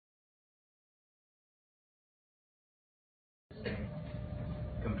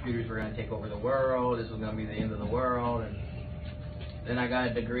computers were going to take over the world. This was going to be the end of the world. And then I got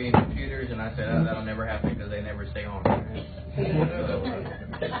a degree in computers, and I said, oh, that'll never happen because they never stay on. So,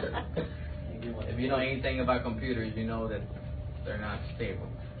 if you know anything about computers, you know that they're not stable.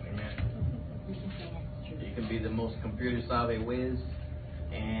 Amen. You can be the most computer savvy whiz,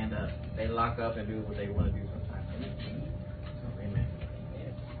 and they lock up and do what they want to do sometimes. Amen.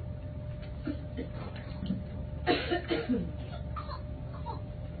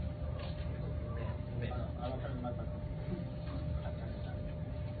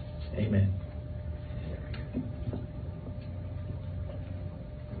 Amen.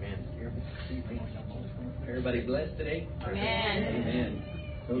 Everybody blessed today? Amen. Amen.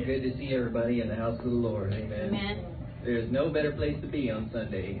 So good to see everybody in the house of the Lord. Amen. Amen. There's no better place to be on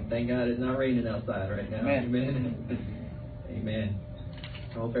Sunday. And thank God it's not raining outside right now. Amen. Amen.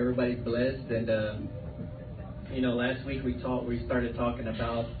 I hope everybody's blessed. And last week we started talking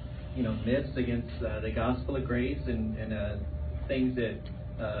about myths against the gospel of grace and things that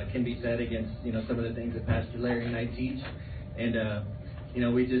can be said against some of the things that Pastor Larry and I teach. And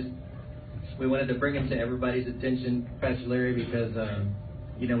we wanted to bring them to everybody's attention, Pastor Larry, because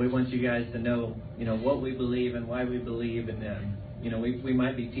we want you guys to know what we believe and why we believe, and we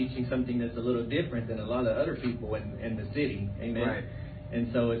might be teaching something that's a little different than a lot of other people in the city. Amen. Right.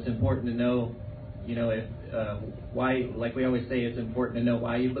 And so it's important to know if why, like we always say, it's important to know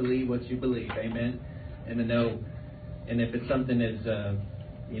why you believe what you believe. Amen. And to know, and if it's something that's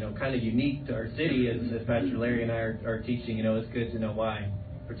kind of unique to our city, as Pastor Larry and I are teaching, it's good to know why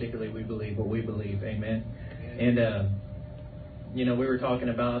particularly we believe what we believe. Amen. And we were talking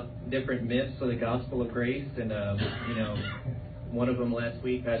about different myths of the gospel of grace, and one of them last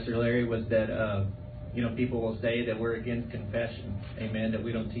week, Pastor Larry, was that people will say that we're against confession. Amen. That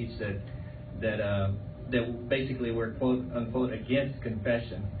we don't teach that basically we're quote unquote against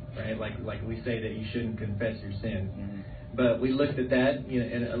confession, right? Like we say that you shouldn't confess your sins. Mm-hmm. But we looked at that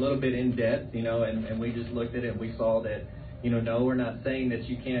in a little bit in depth, and we just looked at it and we saw that no, we're not saying that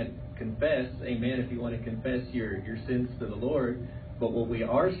you can't confess, amen, if you want to confess your sins to the Lord. But what we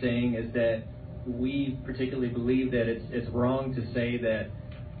are saying is that we particularly believe that it's wrong to say that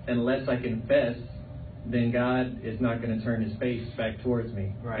unless I confess, then God is not going to turn his face back towards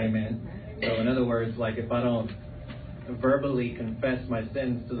me. Right. Amen. So in other words, like if I don't verbally confess my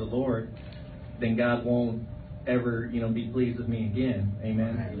sins to the Lord, then God won't ever, be pleased with me again.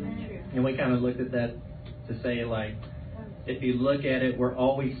 Amen. Amen. And we kind of looked at that to say, like, if you look at it, we're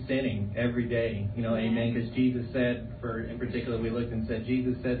always sinning every day, amen. Because Jesus said, in particular, we looked and said,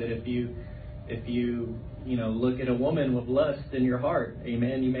 Jesus said that if you look at a woman with lust in your heart,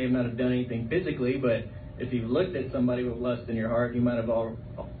 amen, you may not have done anything physically, but if you looked at somebody with lust in your heart, you might have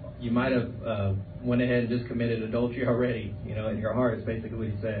went ahead and just committed adultery already, in your heart. Is basically what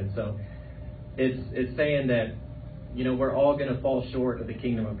he said. So it's saying that we're all going to fall short of the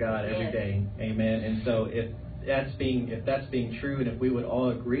kingdom of God every day, amen. And so if that's being true, and if we would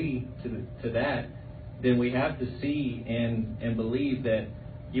all agree to that, then we have to see and believe that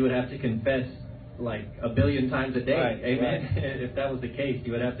you would have to confess like 1 billion times a day. Right, amen. Right. If that was the case,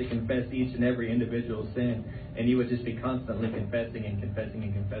 you would have to confess each and every individual sin, and you would just be constantly confessing and confessing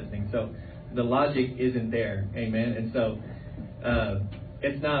and confessing. So the logic isn't there. Amen. And so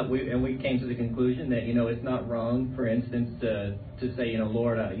it's not. We came to the conclusion that it's not wrong, for instance, to say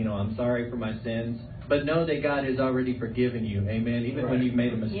Lord, I'm sorry for my sins. But know that God has already forgiven you, amen, even when you've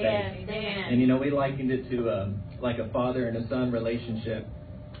made a mistake. Yes, amen. And, we likened it to like a father and a son relationship.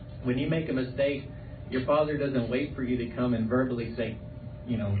 When you make a mistake, your father doesn't wait for you to come and verbally say,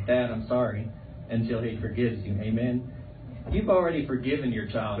 Dad, I'm sorry, until he forgives you, amen. You've already forgiven your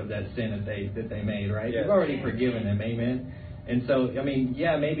child of that sin that they made, right? Yes. You've already forgiven them, amen. And so,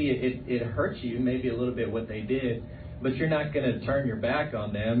 maybe it hurts you, maybe a little bit what they did, but you're not going to turn your back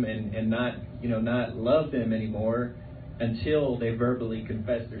on them and not love them anymore until they verbally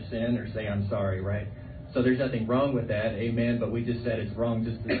confess their sin or say, I'm sorry, right? So there's nothing wrong with that, amen, but we just said it's wrong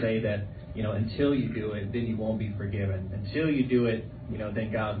just to say that, until you do it, then you won't be forgiven. Until you do it,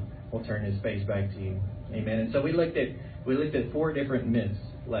 then God will turn his face back to you, amen. And so we looked at 4 different myths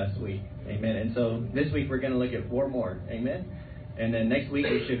last week, amen. And so this week we're going to look at 4 more, amen. And then next week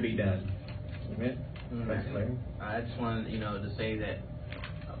we should be done, amen. Mm-hmm. I just wanted, to say that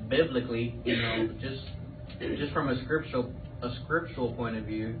biblically, just from a scriptural point of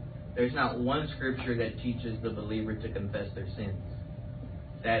view, there's not one scripture that teaches the believer to confess their sins.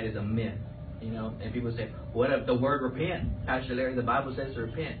 That is a myth, And people say, what if the word repent? Pastor Larry, the Bible says to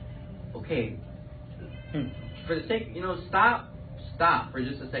repent. Okay, for the sake, stop for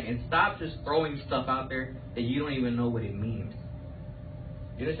just a second. Stop just throwing stuff out there that you don't even know what it means.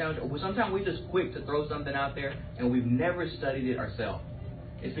 You understand? Sometimes we just quick to throw something out there and we've never studied it ourselves.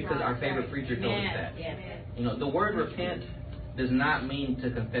 It's because our favorite preacher told us that. You know, the word repent does not mean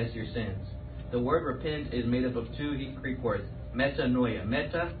to confess your sins. The word repent is made up of two Greek words, metanoia.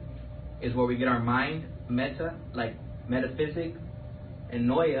 Meta is where we get our mind, meta, like metaphysic, and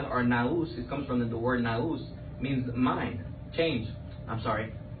noia, or nous, it comes from the word nous, means mind, change. I'm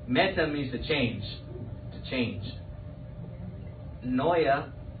sorry. Meta means to change. To change.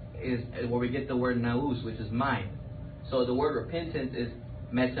 Noia is where we get the word nous, which is mind. So the word repentance is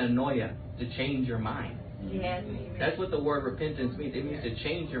metanoia, to change your mind. Yes. That's what the word repentance means. It means to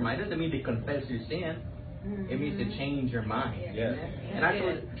change your mind. It doesn't mean to confess your sin. It means to change your mind. Yes. And I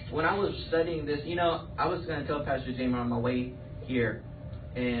thought, when I was studying this, you know, I was going to tell Pastor Jamey on my way here,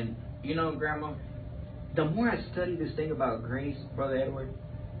 and, you know, Grandma, the more I study this thing about grace, Brother Edward,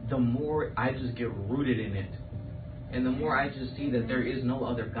 the more I just get rooted in it. And the more I just see that there is no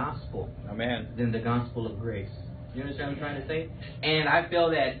other gospel than the gospel of grace. You understand what I'm trying to say? And I feel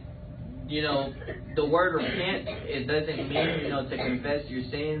that, you know, the word repent, it doesn't mean, you know, to confess your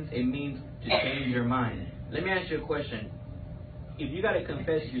sins. It means to change your mind. Let me ask you a question. If you got to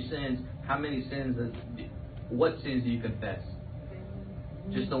confess your sins, how many sins, what sins do you confess?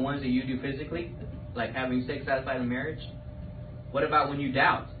 Just the ones that you do physically? Like having sex outside of marriage? What about when you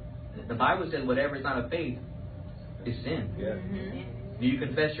doubt? The Bible says whatever is not of faith is sin. Yeah. Do you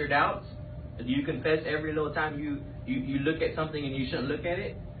confess your doubts? Do you confess every little time you look at something and you shouldn't look at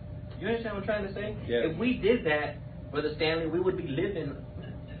it? You understand what I'm trying to say? Yeah. If we did that, Brother Stanley, we would be living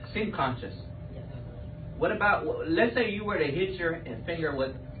sin conscious. What about, let's say you were to hit your finger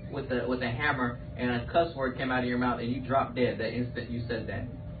with a hammer and a cuss word came out of your mouth and you dropped dead the instant you said that.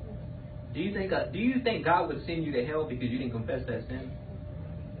 Do you think God would send you to hell because you didn't confess that sin?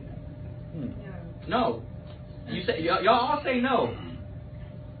 No. You say y'all all say no.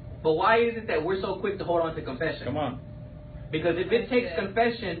 But why is it that we're so quick to hold on to confession? Come on. Because if it takes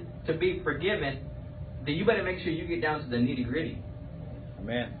confession to be forgiven, then you better make sure you get down to the nitty gritty.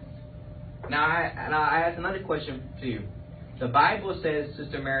 Amen. Now I ask another question to you. The Bible says,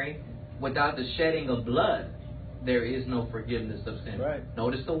 Sister Mary, without the shedding of blood, there is no forgiveness of sin. Right.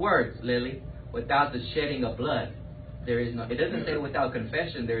 Notice the words, Lily. Without the shedding of blood, there is no. It doesn't say without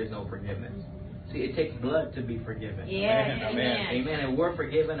confession there is no forgiveness. See, it takes blood to be forgiven. Yes. Amen. Amen. And we're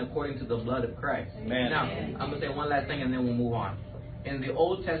forgiven according to the blood of Christ. Amen. Now, I'm going to say one last thing and then we'll move on. In the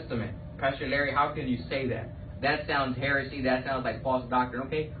Old Testament, Pastor Larry, how can you say that? That sounds heresy. That sounds like false doctrine.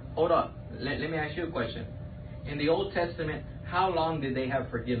 Okay, hold up. Let me ask you a question. In the Old Testament, how long did they have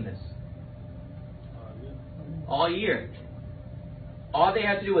forgiveness? All year. All they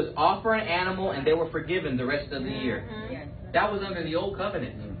had to do was offer an animal and they were forgiven the rest of the year. That was under the Old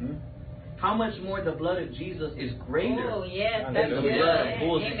Covenant. How much more the blood of Jesus is greater than the blood of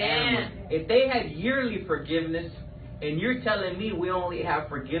bulls and animals. If they had yearly forgiveness, and you're telling me we only have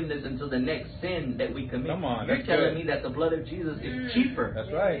forgiveness until the next sin that we commit, you're telling me that the blood of Jesus is cheaper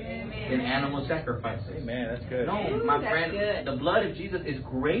than animal sacrifices. Amen. That's good. No, my friend, the blood of Jesus is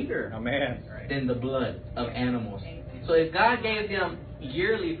greater than the blood of animals. So if God gave them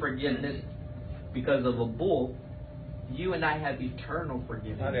yearly forgiveness because of a bull, you and I have eternal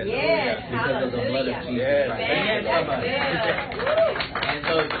forgiveness because of the blood of Jesus Christ. And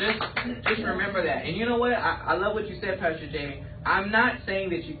so just remember that. And you know what? I love what you said, Pastor Jamey. I'm not saying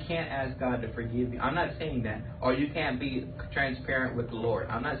that you can't ask God to forgive you. I'm not saying that. Or you can't be transparent with the Lord.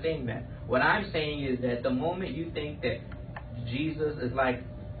 I'm not saying that. What I'm saying is that the moment you think that Jesus is like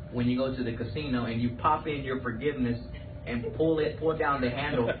when you go to the casino and you pop in your forgiveness and pull down the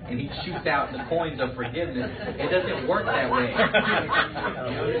handle, and he shoots out the coins of forgiveness. It doesn't work that way. You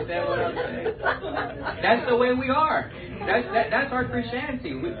understand what I'm saying? That's the way we are. That's our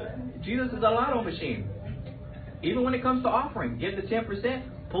Christianity. Jesus is a lotto machine. Even when it comes to offering, give the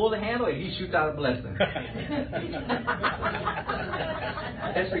 10%, pull the handle, and he shoots out a blessing.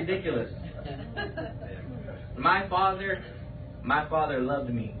 That's ridiculous. My father loved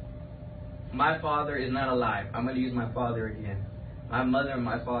me. My father is not alive. I'm going to use my father again. My mother and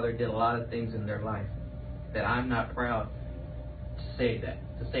my father did a lot of things in their life that I'm not proud to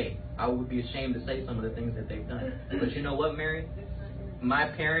say. I would be ashamed to say some of the things that they've done. But you know what, Mary? My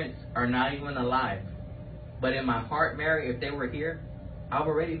parents are not even alive. But in my heart, Mary, if they were here, I've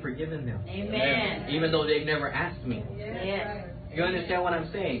already forgiven them. Amen. Even though they've never asked me. Yes. You understand what I'm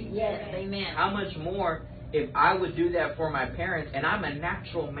saying? Yes. Amen. How much more if I would do that for my parents, and I'm a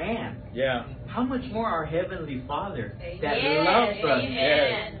natural man, how much more our Heavenly Father that loves us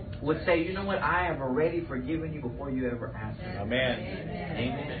would say, you know what, I have already forgiven you before you ever asked me. Amen.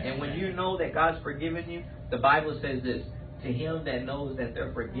 And when you know that God's forgiven you, the Bible says this, to him that knows that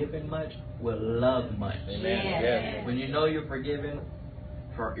they're forgiven much will love much. Amen. Yes. When you know you're forgiven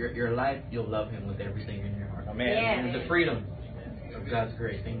for your life, you'll love him with everything in your heart. Amen. And the freedom of God's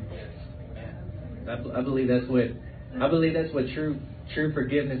grace. I believe that's what true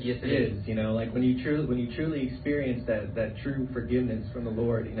forgiveness is. You know, like when you truly experience that true forgiveness from the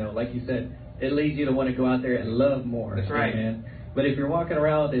Lord, you know, like you said, it leads you to want to go out there and love more. That's right. Amen. But if you're walking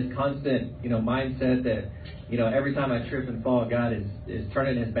around with this constant, you know, mindset that, you know, every time I trip and fall, God is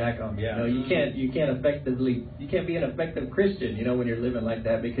turning his back on me. Yeah. You know, you can't be an effective Christian, you know, when you're living like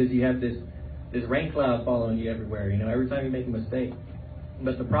that, because you have this rain cloud following you everywhere, you know, every time you make a mistake.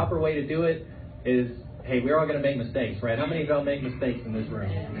 But the proper way to do it is, hey, we're all going to make mistakes, right? How many of y'all make mistakes in this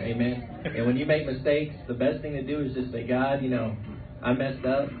room? Amen. And when you make mistakes, the best thing to do is just say, God, you know, I messed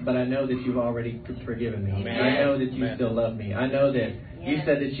up, but I know that you've already forgiven me. Amen. I know that you Amen. still love me. I know that you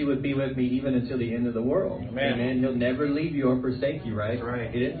said that you would be with me even until the end of the world. Amen. Amen. He'll never leave you or forsake you, right? Right.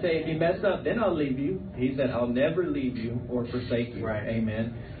 He didn't say if you mess up, then I'll leave you. He said, I'll never leave you or forsake you. Right.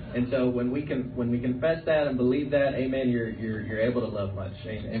 Amen. And so when we confess that and believe that, amen, you're able to love much.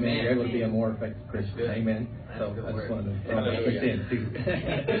 Amen. Amen. You're able to be a more effective Christian. Good. Amen. That's So a good I just word. wanted to throw that Hallelujah. in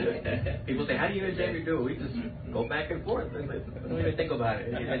too. People say, how do you and Jamey do it? We just go back and forth. We don't even think about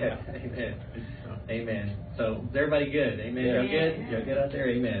it. Amen. Amen. So is everybody good? Amen. Y'all good? Y'all good out there?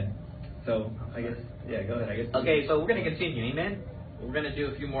 Amen. So I guess, yeah, go ahead. I guess. Okay, so we're going to continue. Amen. We're going to do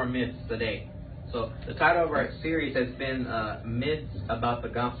a few more myths today. So the title of our series has been Myths About the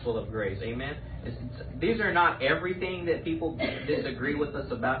Gospel of Grace. Amen. These are not everything that people disagree with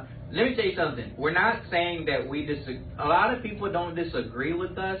us about. Let me tell you something. We're not saying that we disagree. A lot of people don't disagree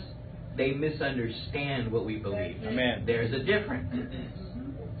with us. They misunderstand what we believe. Amen. There's a difference.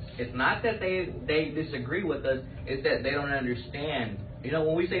 It's not that they disagree with us. It's that they don't understand. You know,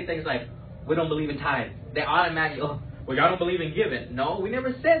 when we say things like, we don't believe in tithe, they automatically, oh, well, y'all don't believe in giving. No, we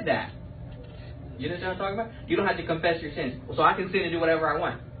never said that. You understand what I'm talking about? You don't have to confess your sins. So I can sin and do whatever I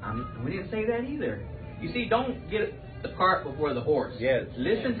want. We didn't say that either. You see, don't get the cart before the horse. Yes.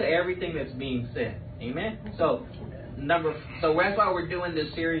 Listen to everything that's being said. Amen? So that's why we're doing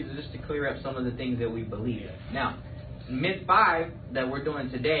this series, is just to clear up some of the things that we believe. Now, myth 5 that we're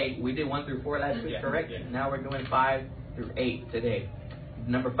doing today, we did 1 through 4 last week, correct? Yeah. Now we're doing 5 through 8 today.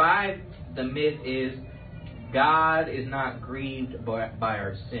 Number 5, the myth is God is not grieved by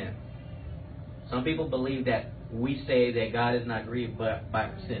our sin. Some people believe that we say that God is not grieved by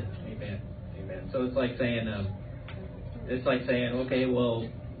our sin. Amen. Amen. So it's like saying, okay, well,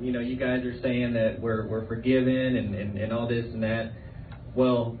 you know, you guys are saying that we're forgiven and all this and that.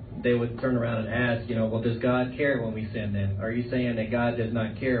 Well, they would turn around and ask, you know, well, does God care when we sin then? Are you saying that God does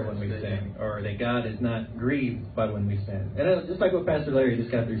not care when we sin? Or that God is not grieved by when we sin? And just like what Pastor Larry just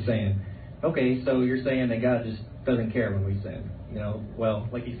got through saying. Okay, so you're saying that God just doesn't care when we sin. You know, well,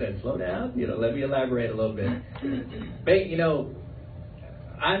 like he said, slow down. You know, let me elaborate a little bit. But, you know,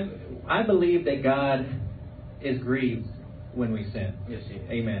 I believe that God is grieved when we sin. Yes, he is.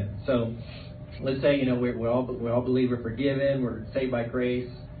 Amen. So let's say, you know, we all believe we're forgiven, we're saved by grace,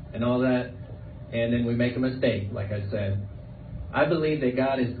 and all that, and then we make a mistake, like I said. I believe that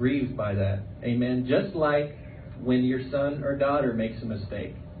God is grieved by that. Amen. Just like when your son or daughter makes a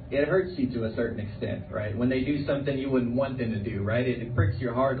mistake. It hurts you to a certain extent, right? When they do something you wouldn't want them to do, right? It pricks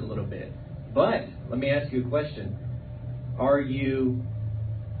your heart a little bit. But let me ask you a question: Are you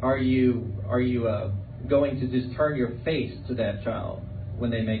going to just turn your face to that child when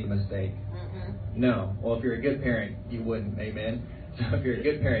they make a mistake? No. Well, if you're a good parent, you wouldn't. Amen. So if you're a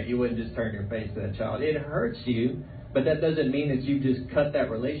good parent, you wouldn't just turn your face to that child. It hurts you, but that doesn't mean that you just cut that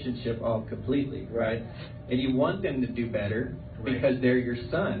relationship off completely, right? And you want them to do better. Because they're your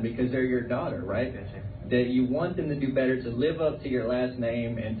son, because they're your daughter, right? That you want them to do better, to live up to your last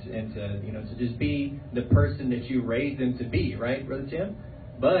name, and to, you know, to just be the person that you raised them to be, right, Brother Tim?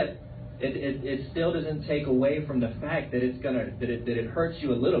 But it still doesn't take away from the fact that it hurts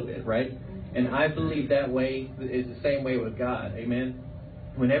you a little bit, right? And I believe that way is the same way with God. Amen.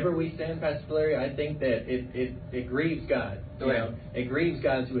 Whenever we sin, Pastor Larry, I think that it grieves God. You know, it grieves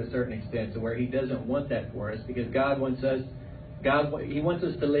God to a certain extent, to where He doesn't want that for us, because He wants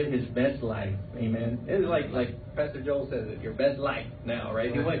us to live His best life. Amen. It's like Pastor Joel says it, your best life now,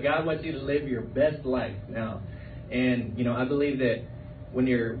 right? God wants you to live your best life now. And, you know, I believe that when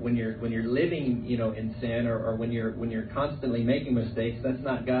you're living, you know, in sin, or when you're constantly making mistakes, that's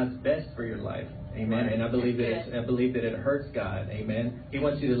not God's best for your life. Amen. And I believe that it hurts God. Amen. He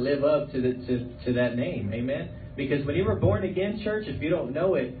wants you to live up to that name. Amen. Because when you were born again, church, if you don't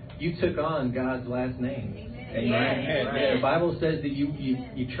know it, you took on God's last name. Amen. Yes. The Bible says that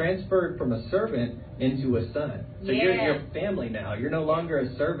you transferred from a servant into a son. So you're family now. You're no longer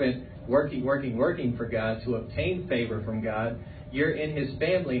a servant working for God to obtain favor from God. You're in His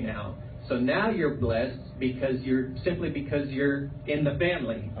family now. So now you're blessed because you're in the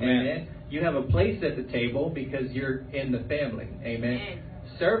family. Amen. You have a place at the table because you're in the family. Amen.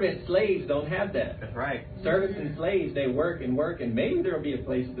 Servants, slaves don't have that. That's right. Servants and slaves, they work, and maybe there'll be a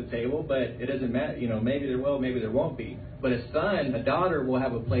place at the table, but it doesn't matter. Maybe there will, maybe there won't be. But a son, a daughter will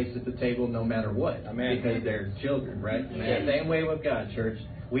have a place at the table no matter what. Amen. Because they're children, right? Amen. Same way with God, church.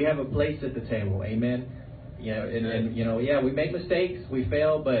 We have a place at the table. Amen. We make mistakes, we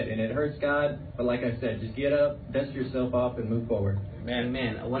fail, and it hurts God. But like I said, just get up, dust yourself off, and move forward.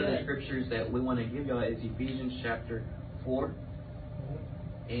 Amen. One of the scriptures that we want to give y'all is Ephesians chapter 4.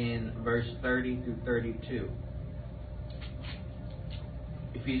 In verse 30 through 32.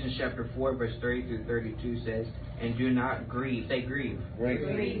 Ephesians chapter 4, verse 30 through 32 says, "And do not grieve," say grieve,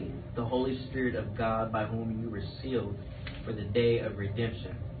 "the Holy Spirit of God, by whom you were sealed for the day of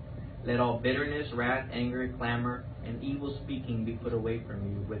redemption. Let all bitterness, wrath, anger, clamor, and evil speaking be put away from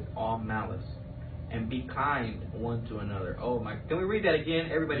you with all malice. And be kind one to another." Oh my! Can we read that again?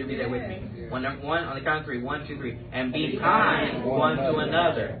 Everybody read that with me. One on the count of 3. 1, 2, 3. And be kind one to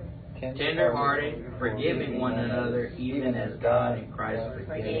another, tender-hearted, forgiving one another, even as God in Christ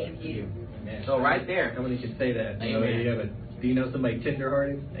forgave you. So right there, Somebody should say that. Amen. Do you know somebody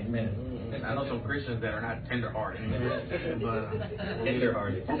tender-hearted? Amen. I know some Christians that are not tender-hearted, but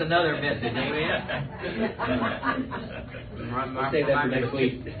Tender-hearted. that's another message. Amen. We'll save that for next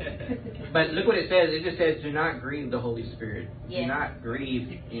week. But look what it says. It just says, "Do not grieve the Holy Spirit." Yes. Do not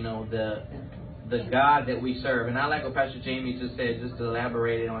grieve, the God that we serve. And I like what Pastor Jamey just said, just to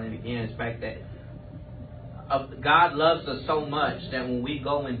elaborate on it again, is the fact that God loves us so much that when we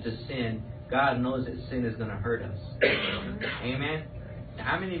go into sin, God knows that sin is going to hurt us. Amen. Now,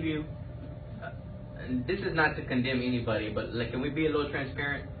 how many of you? This is not to condemn anybody, but can we be a little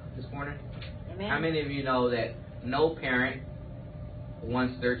transparent this morning? Amen. How many of you know that no parent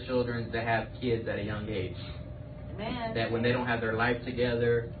wants their children to have kids at a young age? Amen. That when they don't have their life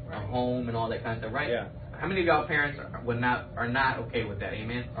together, a home, and all that kind of stuff, right? Yeah. How many of y'all parents are not okay with that?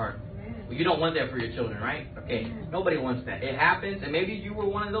 Amen. Or you don't want that for your children, right? Okay. Nobody wants that. It happens, and maybe you were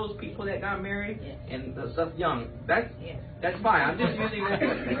one of those people that got married and stuff young. That's fine. I'm just using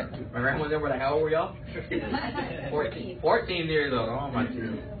that. My grandmother were like, "How old were y'all?" 14 years old. Oh my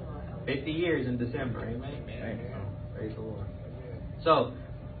goodness. 50 years in December. Amen. Praise the Lord. So,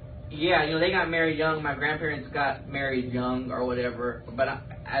 yeah, they got married young. My grandparents got married young or whatever. But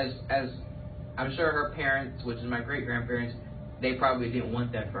as I'm sure her parents, which is my great grandparents, they probably didn't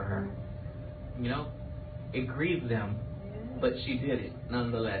want that for her. It grieved them, but she did it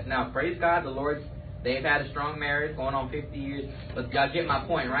nonetheless. Now, praise God, the Lord, they've had a strong marriage going on 50 years. But y'all get my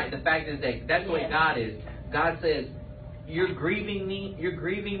point, right? The fact is that that's the way God is. God says, "You're grieving me. You're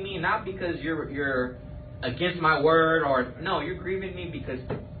grieving me not because you're against my word, or no, you're grieving me because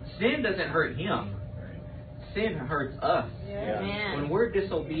sin doesn't hurt Him. Sin hurts us. Amen. When we're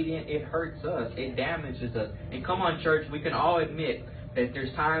disobedient, it hurts us. It damages us. And come on, church, we can all admit that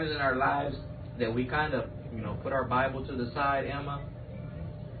there's times in our lives that we kind of, put our Bible to the side, Emma,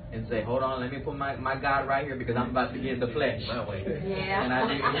 and say, "Hold on, let me put my God right here because I'm about to get in the flesh." My way. Yeah.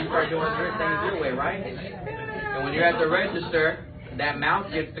 And you start doing your things your way, right? And when you're at the register, that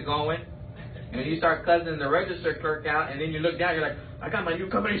mouth gets to going, and you start cussing the register clerk out, and then you look down, you're like, "I got my new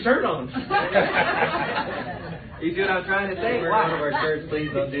company shirt on." You see what I'm trying to say? Wear one of our shirts,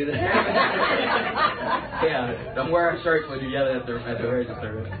 please don't do that. Yeah, don't wear our shirts when you yell at the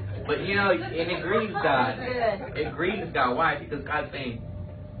register. But and it grieves God. It grieves God. Why? Because God's saying,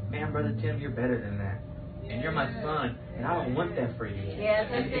 "Man, Brother Tim, you're better than that. And you're my son, and I don't want that for you. Yes,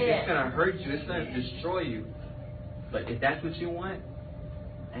 that's It's it. going to hurt you. It's going to destroy you. But if that's what you want,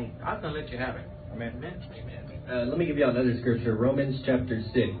 hey, God's going to let you have it." Amen. Amen. Let me give you another scripture. Romans chapter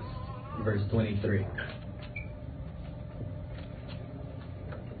 6, verse 23.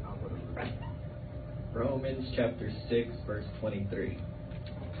 Romans chapter 6, verse 23.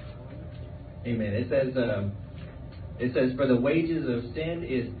 Amen. It says, "For the wages of sin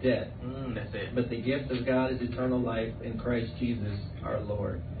is death, That's it. but the gift of God is eternal life in Christ Jesus our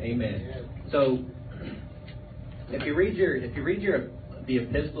Lord." Amen. So, if you read the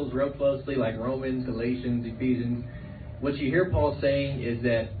epistles real closely, like Romans, Galatians, Ephesians, what you hear Paul saying is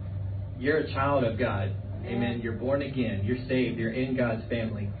that you're a child of God. Amen. You're born again. You're saved. You're in God's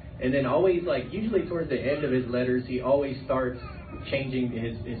family. And then always, usually towards the end of his letters, he always starts changing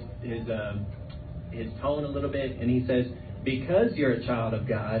his tone a little bit, and he says, "Because you're a child of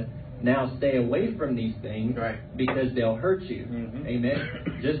God, Now stay away from these things, Right. because they'll hurt you. Mhm.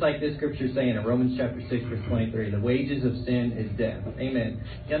 Amen. Just like this scripture is saying in Romans chapter 6, verse 23, the wages of sin is death. Amen.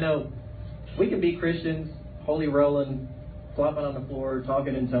 You know, we can be Christians, holy rolling, flopping on the floor,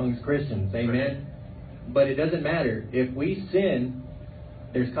 talking in tongues, Christians. Amen. But it doesn't matter. If we sin,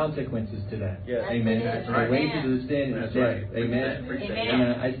 there's consequences to that. Yes. Amen. That's The right. wages of sin is That's death. right. Amen. Appreciate Amen.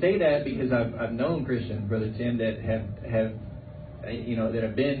 that. And I say that because I've known Christians, Brother Tim, that have that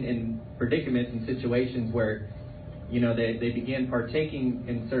have been in predicaments and situations where, they begin partaking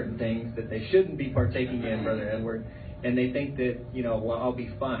in certain things that they shouldn't be partaking in, Brother Edward, and they think that, well, I'll be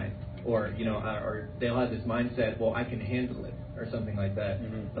fine, or, or they'll have this mindset, well, I can handle it, or something like that.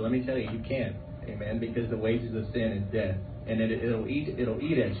 Mhm. But let me tell you, you can't, amen, because the wages of sin is death, and it'll eat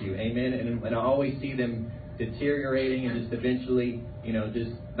at you, amen, and I always see them deteriorating and just eventually,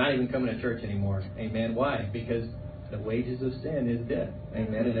 just not even coming to church anymore, amen. Why? Because the wages of sin is death,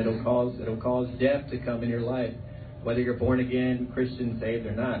 amen, and it'll cause death to come in your life, whether you're born again, Christian, saved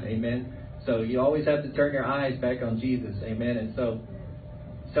or not, amen. So you always have to turn your eyes back on Jesus, amen. And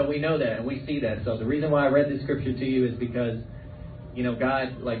so we know that and we see that. So the reason why I read this scripture to you is because,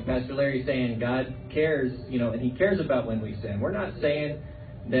 God, like Pastor Larry's saying, God cares, and He cares about when we sin. We're not saying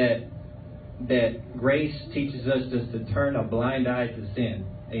that grace teaches us just to turn a blind eye to sin,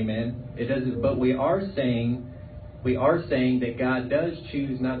 amen. It doesn't, but we are saying that God does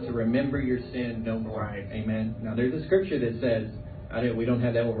choose not to remember your sin no more. Right. Amen. Now, there's a scripture that says, we don't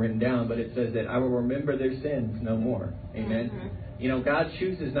have that one written down, but it says that I will remember their sins no more. Amen. Mm-hmm. God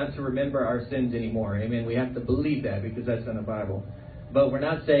chooses not to remember our sins anymore. Amen. We have to believe that because that's in the Bible. But we're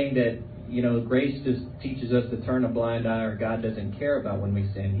not saying that, grace just teaches us to turn a blind eye or God doesn't care about when we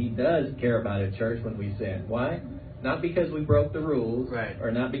sin. He does care about it, church, when we sin. Why? Not because we broke the rules, Right. or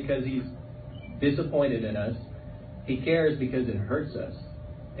not because He's disappointed in us. He cares because it hurts us,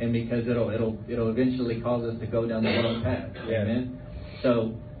 and because it'll eventually cause us to go down the wrong path. Yeah. Amen.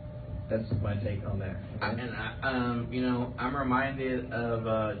 So that's my take on that. And I'm reminded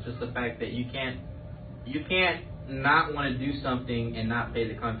of just the fact that you can't not want to do something and not pay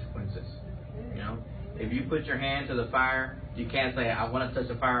the consequences. If you put your hand to the fire, you can't say, I want to touch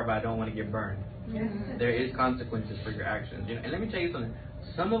the fire, but I don't want to get burned. Mm-hmm. There is consequences for your actions. And let me tell you something.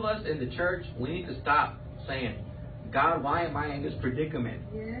 Some of us in the church, we need to stop saying, God, why am I in this predicament?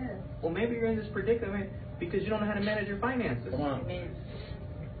 Yes. Well, maybe you're in this predicament because you don't know how to manage your finances. Come on. Amen.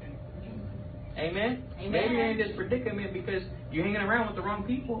 Amen? Amen. Maybe you're in this predicament because you're hanging around with the wrong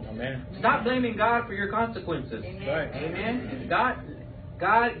people. Amen. Stop blaming God for your consequences. Amen. Right. Amen?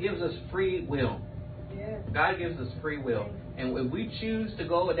 God gives us free will. Yes. God gives us free will. And if we choose to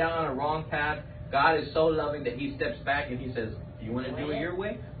go down a wrong path, God is so loving that He steps back and He says, you want to do it your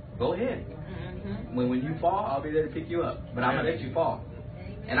way? Go ahead. Mm-hmm. When you fall, I'll be there to pick you up. But I'm going to let you fall.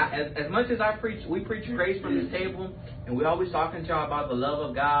 And as much as we preach grace from this table, and we always talking to y'all about the love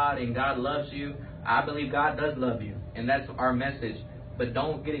of God and God loves you. I believe God does love you, and that's our message. But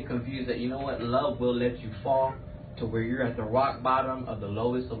don't get it confused that, love will let you fall to where you're at the rock bottom of the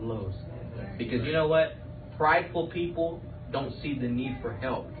lowest of lows. Because you know what? Prideful people don't see the need for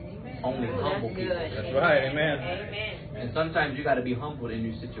help. Only humble That's people. good. That's right. Amen. Amen. And sometimes you got to be humbled in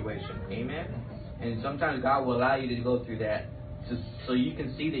your situation. Amen. And sometimes God will allow you to go through that so you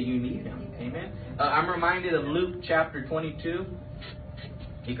can see that you need Him. Amen. I'm reminded of Luke chapter 22.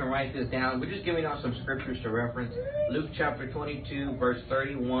 You can write this down. We're just giving out some scriptures to reference. Luke chapter 22, verse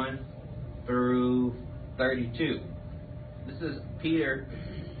 31 through 32. This is Peter,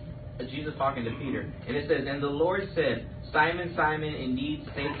 Jesus talking to Peter. And it says, And the Lord said, Simon, Simon, indeed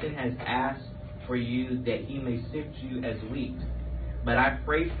Satan has asked for you that he may sift you as wheat. But I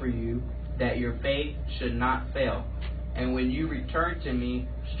pray for you that your faith should not fail. And when you return to me,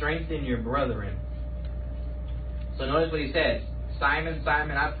 strengthen your brethren. So notice what he says. Simon,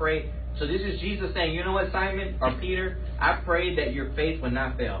 Simon, I pray. So this is Jesus saying, you know what, Simon, or Peter, I pray that your faith would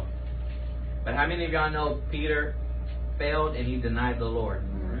not fail. But how many of y'all know Peter failed and he denied the Lord?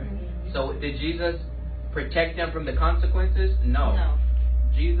 So did Jesus protect them from the consequences? No.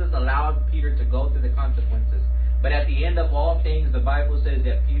 Jesus allowed Peter to go through the consequences. But at the end of all things, the Bible says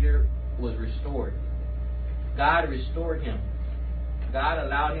that Peter was restored. God restored him. God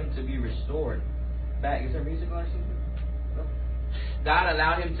allowed him to be restored. Back, is there music on or something? God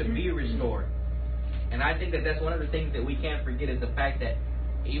allowed him to be restored. And I think that that's one of the things that we can't forget is the fact that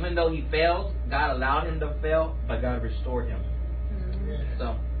even though he failed, God allowed him to fail, but God restored him.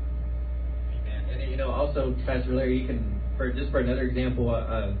 So. And also, Pastor Larry, you can, for another example,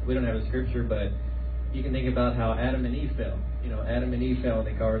 we don't have a scripture, but you can think about how Adam and Eve fell. Adam and Eve fell in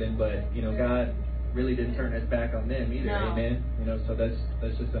the garden, but really didn't turn his back on them either. No. Amen. So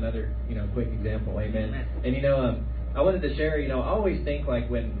that's just another quick example. Amen. And I wanted to share. I always think like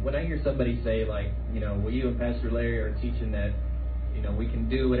when I hear somebody say like well, you and Pastor Larry are teaching that we can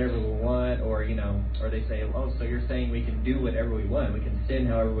do whatever we want, or or they say, oh, so you're saying we can do whatever we want, we can sin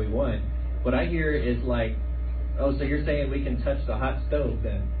however we want. What I hear is like, oh, so you're saying we can touch the hot stove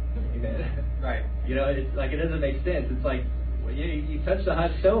then? Amen. Right. It's like it doesn't make sense. It's like, well, you touch the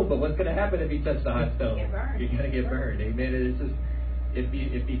hot stove, but what's going to happen if you touch the hot stove? You're going to get burned. Amen. It's just,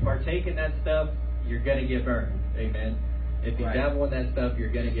 if you partake in that stuff, you're going to get burned. Amen. If you dabble in that stuff,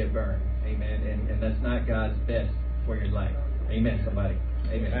 you're going to get burned. Amen. And that's not God's best for your life. Amen, somebody.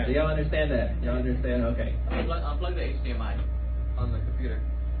 Amen. Do y'all understand that? Y'all understand? Okay. Unplug the HDMI on the computer.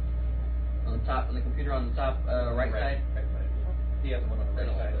 On the computer on the top right side. Right side. He has one on the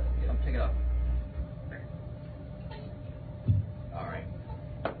right side. Take it off. All right.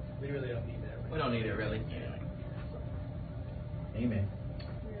 We really don't need that. We don't need it really. Amen.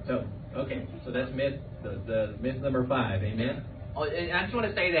 So, okay. So that's myth, the myth number 5. Amen. Oh, and I just want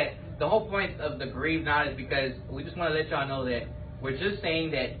to say that the whole point of the grieve not is because we just want to let y'all know that we're just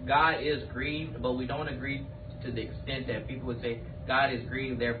saying that God is grieved, but we don't agree to the extent that people would say God is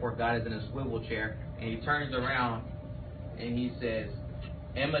grieved, therefore God is in a swivel chair, and he turns around and he says,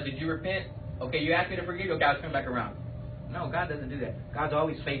 Emma, did you repent? Okay, you asked me to forgive you. Okay, I'll turn back around. No, God doesn't do that. God's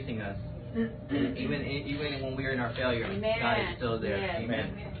always facing us. Even when we're in our failure, Amen. God is still there. Yes.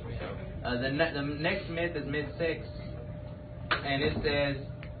 Amen. The next myth is myth 6, and it says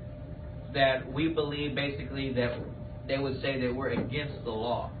that we believe basically that they would say that we're against the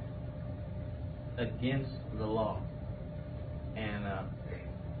law. Against the law. And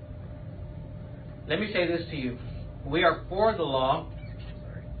let me say this to you. We are for the law.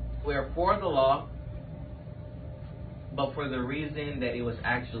 We are for the law, but for the reason that it was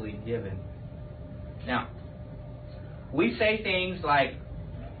actually given. Now, we say things like,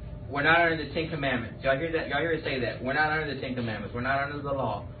 we're not under the 10 Commandments. Y'all hear that? Y'all hear us say that? We're not under the 10 Commandments. We're not under the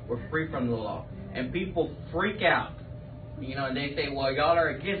law. We're free from the law. And people freak out. And they say, well, y'all are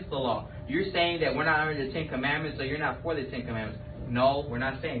against the law. You're saying that we're not under the 10 Commandments, so you're not for the 10 Commandments. No, we're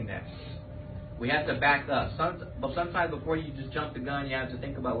not saying that. We have to back up. But sometimes before you just jump the gun, you have to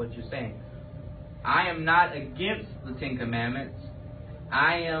think about what you're saying. I am not against the 10 Commandments.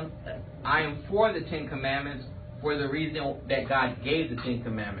 I am for the 10 Commandments for the reason that God gave the 10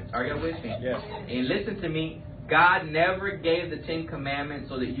 Commandments. Are y'all with me? Yes. And listen to me. God never gave the 10 Commandments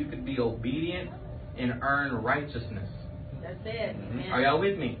so that you could be obedient and earn righteousness. That's it. Amen. Are y'all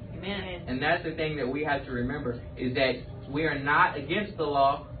with me? Amen. And that's the thing that we have to remember, is that we are not against the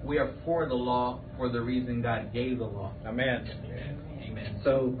law. We are for the law for the reason God gave the law. Amen. Amen.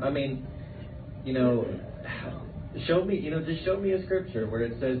 So, show me, just show me a scripture where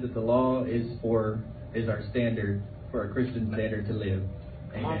it says that the law is our standard, for a Christian standard to live.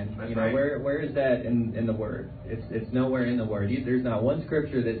 Amen. Right. Where is that in the Word? It's nowhere in the Word. There's not one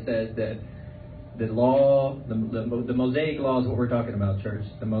scripture that says that the law, the Mosaic law is what we're talking about, church.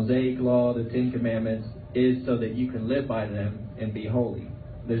 The Mosaic law, the 10 Commandments, is so that you can live by them and be holy.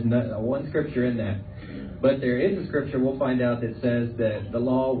 There's not one scripture in that. But there is a scripture we'll find out that says that the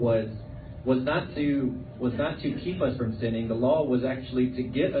law was not to keep us from sinning. The law was actually to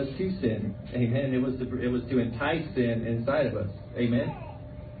get us to sin. Amen. It was to entice sin inside of us. Amen.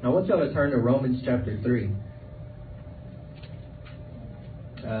 I want y'all to turn to Romans chapter 3.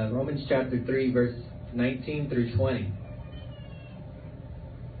 Romans chapter 3, verse 19 through 20.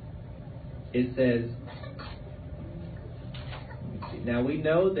 It says, now we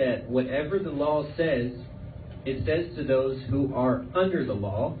know that whatever the law says, it says to those who are under the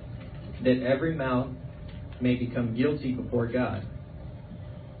law, that every mouth may become guilty before God.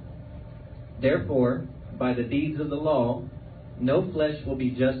 Therefore, by the deeds of the law, no flesh will be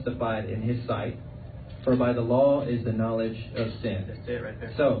justified in his sight, for by the law is the knowledge of sin. That's it right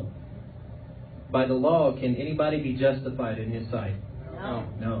there. So, by the law, can anybody be justified in his sight? No.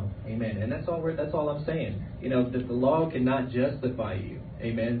 No. Amen. And that's all I'm saying. That the law cannot justify you.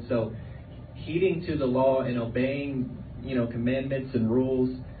 Amen. So, heeding to the law and obeying, commandments and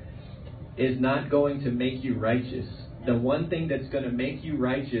rules is not going to make you righteous. The one thing that's going to make you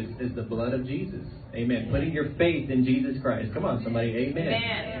righteous is the blood of Jesus. Amen. Putting your faith in Jesus Christ. Come on, somebody. Amen.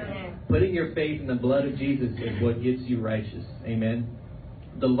 Amen. Putting your faith in the blood of Jesus is what gets you righteous. Amen.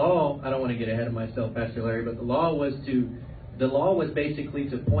 The law, I don't want to get ahead of myself, Pastor Larry, but the law was basically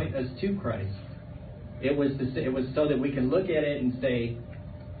to point us to Christ. It was so that we can look at it and say,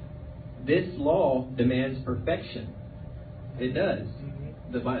 this law demands perfection. It does.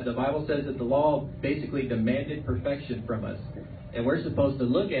 The Bible says that the law basically demanded perfection from us. And we're supposed to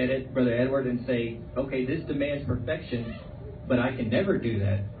look at it, Brother Edward, and say, okay, this demands perfection, but I can never do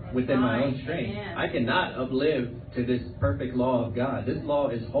that within my own strength. I cannot uplive to this perfect law of God. This law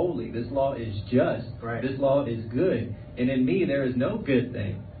is holy. This law is just. Right. This law is good. And in me, there is no good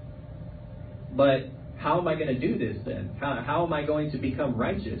thing. But how am I going to do this then? How am I going to become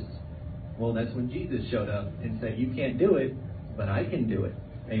righteous? Well, that's when Jesus showed up and said, you can't do it, but I can do it.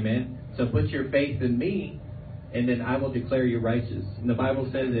 Amen. So put your faith in me, and then I will declare you righteous. And the Bible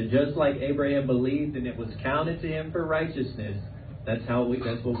says that just like Abraham believed and it was counted to him for righteousness, that's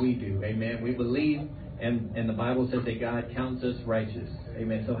what we do. Amen. We believe, and the Bible says that God counts us righteous.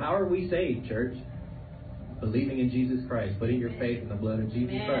 Amen. So how are we saved, church? Believing in Jesus Christ, putting your faith in the blood of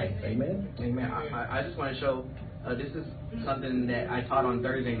Jesus Christ. Amen. Amen. I just want to show, this is something that I taught on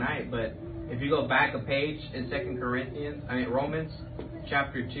Thursday night, but if you go back a page in Romans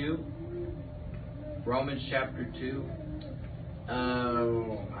chapter 2. Romans chapter 2.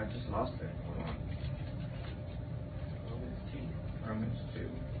 I just lost it. Hold on. Romans 2.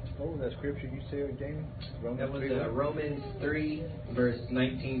 What was that scripture you said, Jamey? That was Romans 3, verse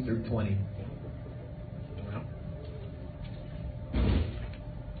 19 through 20.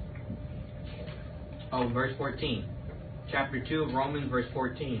 Oh, verse 14. Chapter 2 of Romans, verse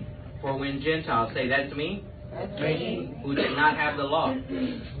 14. For when Gentiles, say that's me, who did not have the law.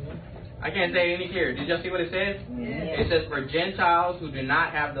 I can't say it any clearer. Did y'all see what it says? It says, for Gentiles who do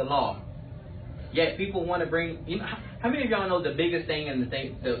not have the law. Yet people want to bring, how many of y'all know the biggest thing in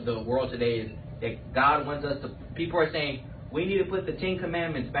the world today is that God wants us to, people are saying, we need to put the 10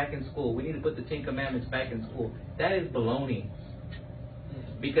 Commandments back in school. We need to put the 10 Commandments back in school. That is baloney.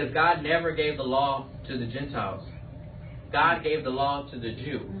 Because God never gave the law to the Gentiles. God gave the law to the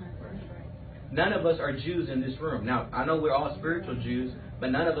Jew. None of us are Jews in this room. Now, I know we're all spiritual Jews,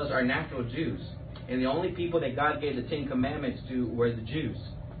 but none of us are natural Jews. And the only people that God gave the 10 Commandments to were the Jews.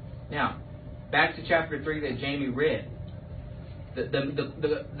 Now, back to chapter 3 that Jamey read.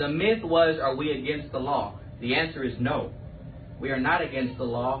 The myth was, are we against the law? The answer is no. We are not against the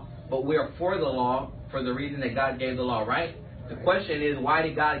law, but we are for the law for the reason that God gave the law, right? The question is, why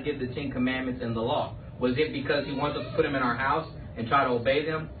did God give the 10 Commandments and the law? Was it because He wants us to put them in our house and try to obey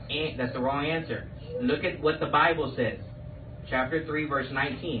them? And that's the wrong answer. Look at what the Bible says. Chapter 3, verse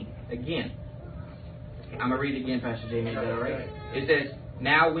 19. Again. I'm going to read it again, Pastor Jamey. Is that all right? It says,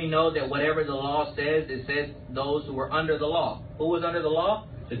 now we know that whatever the law says, it says those who were under the law. Who was under the law?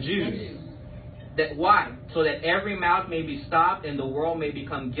 The Jews. That why? So that every mouth may be stopped and the world may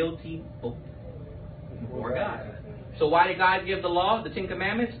become guilty before God. So why did God give the law, the 10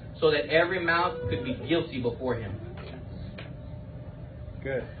 Commandments? So that every mouth could be guilty before Him.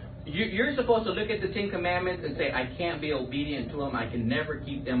 Good. You're supposed to look at the 10 Commandments and say, I can't be obedient to them. I can never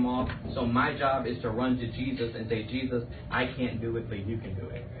keep them off. So my job is to run to Jesus and say, Jesus, I can't do it, but you can do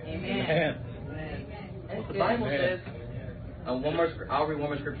it. Amen. What the Bible says. I'll read one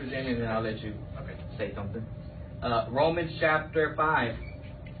more scripture in and then I'll let you say something. Romans chapter 5.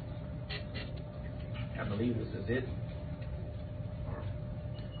 I believe this is it.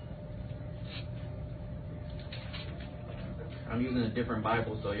 I'm using a different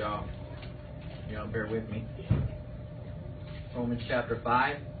Bible, so y'all bear with me. Romans chapter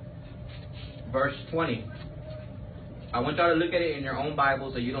 5, verse 20. I want y'all to look at it in your own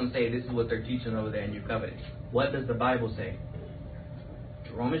Bible so you don't say this is what they're teaching over there and you covet it. What does the Bible say?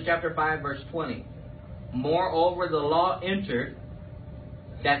 Romans chapter 5, verse 20. Moreover, the law entered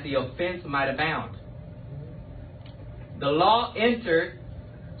that the offense might abound. The law entered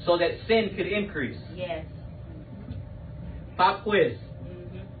so that sin could increase. Yes. Pop quiz.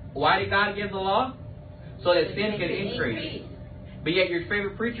 Why did God give the law? So that sin could increase. But yet your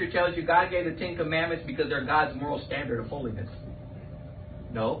favorite preacher tells you God gave the 10 Commandments because they're God's moral standard of holiness.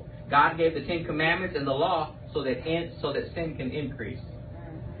 No. God gave the 10 Commandments and the law so that sin can increase.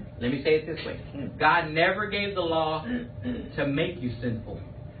 Let me say it this way. God never gave the law to make you sinful.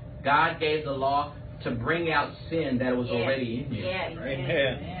 God gave the law to bring out sin that was already in you. Yes.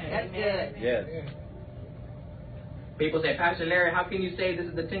 Amen. That's good. Yes. People say, Pastor Larry, how can you say this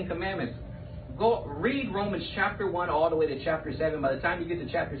is the 10 Commandments? Go read Romans chapter 1 all the way to chapter 7. By the time you get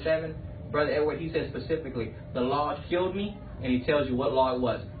to chapter 7, Brother Edward, he says specifically, the law killed me, and he tells you what law it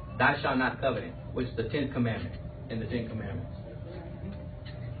was. Thou shalt not covet, which is the 10th commandment in the 10 Commandments.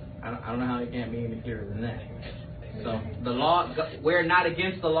 I don't know how it can't be any clearer than that. So the law, we're not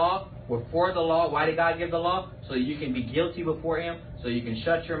against the law. We're for the law. Why did God give the law? So you can be guilty before Him. So you can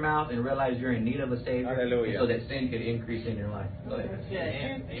shut your mouth and realize you're in need of a Savior. Hallelujah. So that sin could increase in your life. Go ahead. That's good.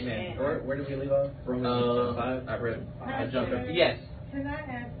 Amen. Where did we leave off? Romans 5? I read. I jumped up. Yes. Can I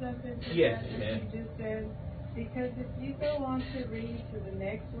add something to Yes. that? You just said, Because if you go on to read to the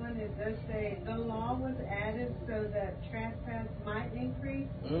next one, it does say, the law was added so that trespass might increase,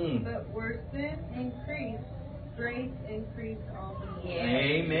 but where sin increased, grace increased all the more. Yeah.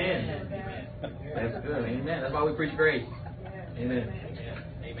 Amen. That's good. Amen. That's why we preach grace. Amen.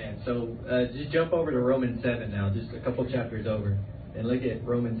 Amen. So just jump over to Romans 7 now, just a couple chapters over, and look at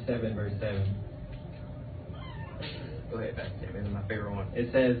Romans 7, verse 7. Go ahead, Pastor Tim. This is my favorite one.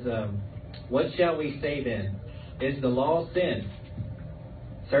 It says, what shall we say then? Is the law sin?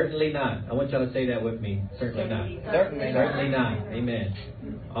 Certainly not. I want y'all to say that with me. Certainly not. Certainly not. Amen.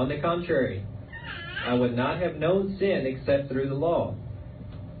 On the contrary, I would not have known sin except through the law.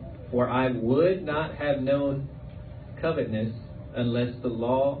 For I would not have known covetousness unless the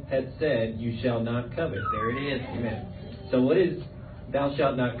law had said, you shall not covet. There it is. Amen. So what is thou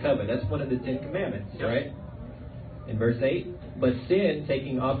shalt not covet? That's one of the 10 commandments, right? In verse 8, but sin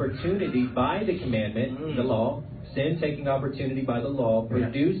taking opportunity by the commandment, the law, sin taking opportunity by the law,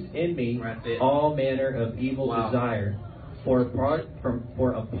 produced in me all manner of evil desire. For apart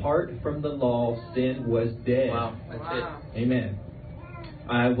from the law, sin was dead. Wow, that's it. Amen.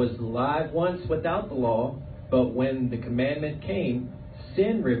 I was alive once without the law, but when the commandment came,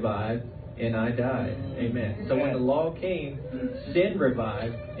 sin revived and I died. Amen. So when the law came, sin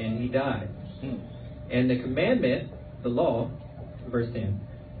revived and he died. And the commandment, the law, verse 10,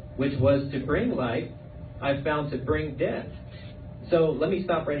 which was to bring life, I found to bring death. So let me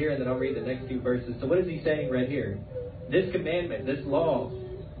stop right here and then I'll read the next few verses. So what is he saying right here? This commandment, this law,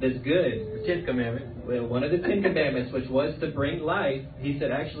 that's good, The 10th commandment. well, one of the 10 commandments, which was to bring life, he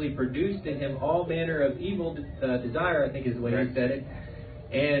said actually produced in him all manner of evil desire, I think is the way he said it.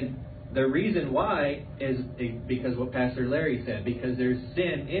 And the reason why is because what Pastor Larry said, because there's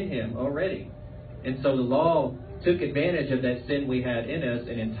sin in him already. And so the law took advantage of that sin we had in us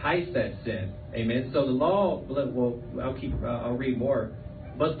and enticed that sin. Amen. So the law, well, I'll read more.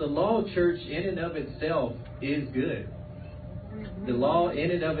 But the law, church, in and of itself is good. The law in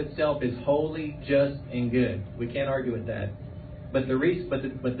and of itself is holy, just, and good. We can't argue with that. But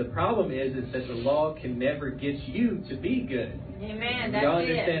the problem is that the law can never get you to be good. Amen. That's Y'all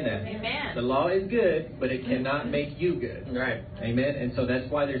understand it. that? Amen. The law is good, but it cannot make you good. Right. Amen. And so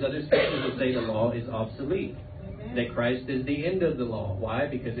that's why there's other scriptures that say the law is obsolete. That Christ is the end of the law. Why?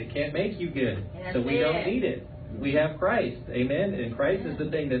 Because it can't make you good. That's So we it. don't need it. We have Christ. Amen. And Christ is the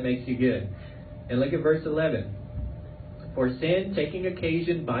thing that makes you good. And look at verse 11. For sin, taking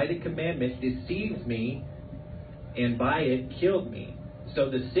occasion by the commandment, deceives me, and by it killed me. So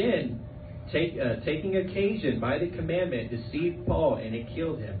the sin, taking occasion by the commandment, deceived Paul, and it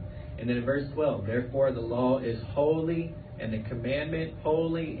killed him. And then in verse 12, therefore the law is holy, and the commandment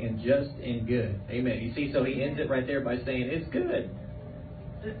holy and just and good. Amen. You see, so he ends it right there by saying it's good.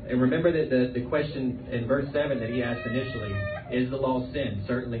 And remember that the question in verse 7 that he asked initially, is the law sin?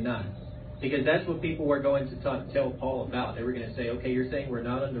 Certainly not. Because that's what people were going to tell Paul about. They were going to say, okay, you're saying we're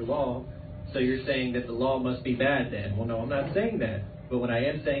not under law, so you're saying that the law must be bad then. Well, no, I'm not saying that. But what I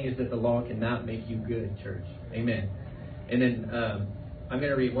am saying is that the law cannot make you good, church. Amen. And then I'm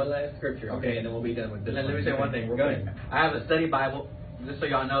going to read one last scripture, okay, and then we'll be done with this. Let me say one thing. Go ahead. I have a study Bible. Just so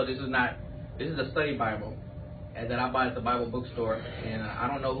y'all know, this is a study Bible that I bought at the Bible bookstore. And I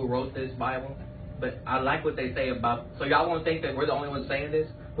don't know who wrote this Bible, but I like what they say about. So y'all won't think that we're the only ones saying this.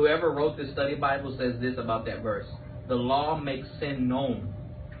 Whoever wrote this study Bible says this about that verse: the law makes sin known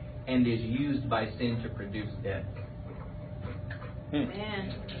and is used by sin to produce death.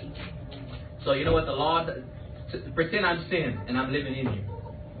 Amen. So you know what the law does? Pretend I'm sin and I'm living in you,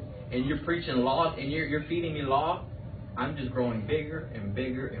 and you're preaching law and you're feeding me law. I'm just growing bigger and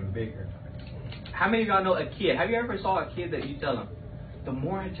bigger and bigger. How many of y'all know a kid? Have you ever saw a kid that you tell them, the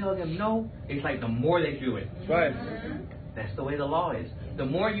more I tell them no, it's like the more they do it. That's right. That's the way the law is. The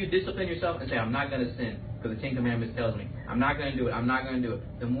more you discipline yourself and say, I'm not going to sin, because the 10 Commandments tells me, I'm not going to do it, I'm not going to do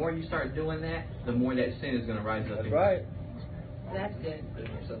it. The more you start doing that, the more that sin is going to rise up. That's right. That's good.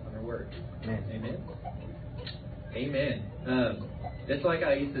 Putting yourself under work. Amen. Amen. Amen. That's like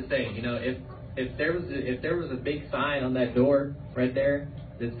I used to say, you know, if there was a big sign on that door right there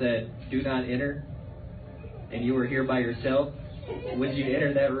that said, do not enter, and you were here by yourself, would you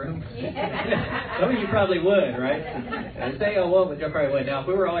enter that room? Some of you probably would, right? I say, oh, well, but you probably would. Now, if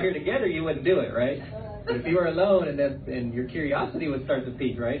we were all here together, you wouldn't do it, right? But if you were alone and your curiosity would start to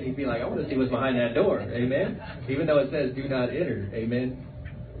pique, right? You'd be like, I want to see what's behind that door. Amen? Even though it says, do not enter. Amen?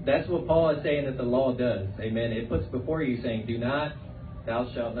 That's what Paul is saying that the law does. Amen? It puts before you saying, do not,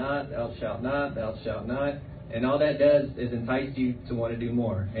 thou shalt not, thou shalt not, thou shalt not. And all that does is entice you to want to do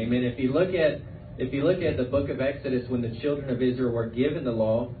more. Amen? If you look at If you look at the book of Exodus, when the children of Israel were given the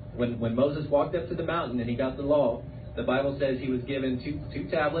law, when Moses walked up to the mountain and he got the law, the Bible says he was given two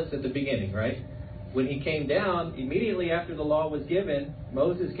tablets at the beginning, right? When he came down, immediately after the law was given,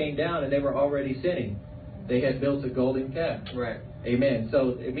 Moses came down and they were already sinning. They had built a golden calf. Right. Amen.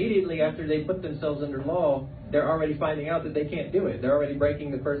 So immediately after they put themselves under law, they're already finding out that they can't do it. They're already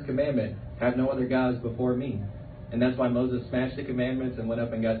breaking the first commandment, have no other gods before me. And that's why Moses smashed the commandments and went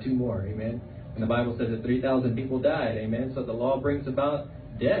up and got 2 more. Amen. And the Bible says that 3,000 people died. Amen. So the law brings about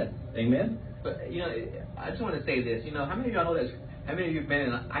death. Amen. But, I just want to say this. How many of y'all know this? How many of you have been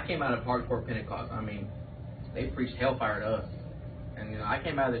in... I came out of hardcore Pentecost. I mean, they preached hellfire to us. And, I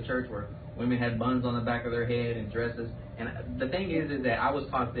came out of the church where women had buns on the back of their head and dresses. And the thing is that I was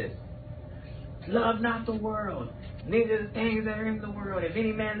taught this. Love not the world, neither the things that are in the world. If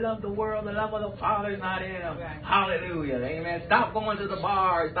any man love the world, the love of the Father is not in him. Right. Hallelujah. Amen. Stop going to the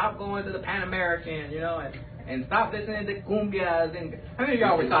bars. Stop going to the Pan American, and stop listening to cumbias. And how many of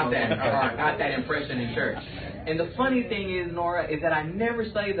y'all were taught that or got that impression in church? And the funny thing is, Nora, is that I never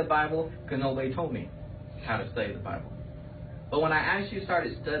studied the Bible because nobody told me how to study the Bible. But when I actually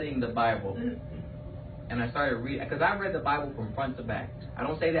started studying the Bible, and I started reading, because I've read the Bible from front to back. I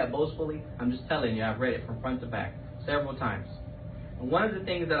don't say that boastfully. I'm just telling you, I've read it from front to back several times. And one of the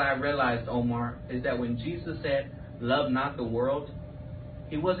things that I realized, Omar, is that when Jesus said, love not the world,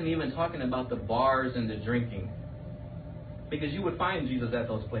 he wasn't even talking about the bars and the drinking. Because you would find Jesus at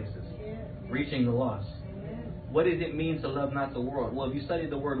those places, reaching the lost. What does it mean to love not the world? Well, if you study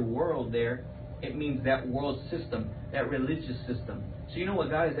the word world there, it means that world system, that religious system. So you know what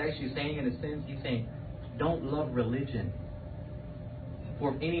God is actually saying in a sense? He's saying, don't love religion.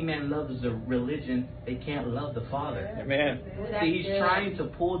 For if any man loves the religion, they can't love the Father. Amen. See, he's trying to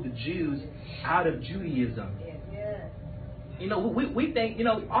pull the Jews out of Judaism. We think,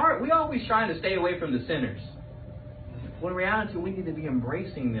 we always trying to stay away from the sinners. When in reality, we need to be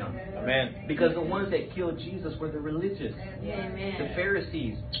embracing them. Amen. Because the ones that killed Jesus were the religious. Amen. The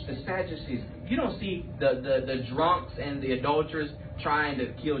Pharisees, the Sadducees. You don't see the drunks and the adulterers trying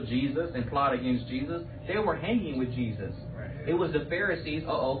to kill Jesus and plot against Jesus. They were hanging with Jesus. It was the Pharisees,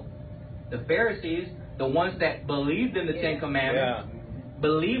 the Pharisees, the ones that believed in the Ten Commandments,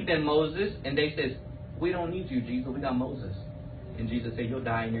 believed in Moses, and they said, we don't need you, Jesus, we got Moses. And Jesus said, you'll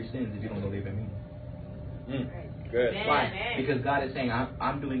die in your sins if you don't believe in me. Good. Why? Because God is saying,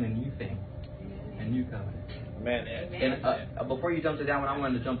 I'm doing a new thing, a new covenant. Amen. And before you jump to that one, I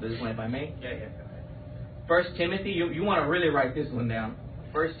wanted to jump to this one, if I may. Yeah. 1 Timothy, you want to really write this one down.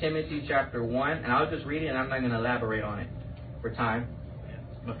 1 Timothy chapter 1, and I'll just read it, and I'm not going to elaborate on it for time.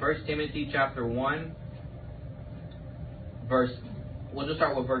 But 1 Timothy chapter 1, we'll just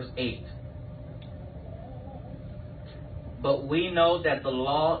start with verse 8. But we know that the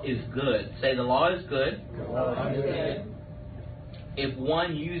law is good. Say, the law is good. The law is good. If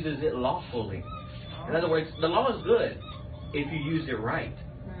one uses it lawfully. In other words, the law is good if you use it right.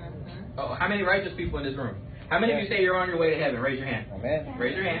 Oh, how many righteous people in this room? How many of you say you're on your way to heaven? Raise your hand. Amen.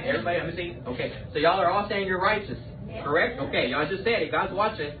 Raise your hand. Everybody, let me see. Okay. So y'all are all saying you're righteous. Correct? Okay. Y'all just said it. God's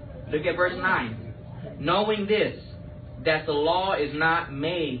watching. Look at verse 9. Knowing this, that the law is not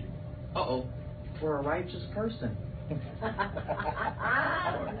made, for a righteous person.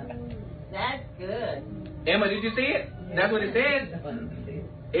 That's good. Emma, did you see it? That's what it says.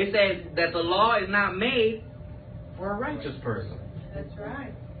 It says that the law is not made for a righteous person. That's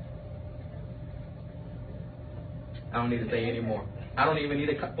right. I don't need to say any more. I don't even need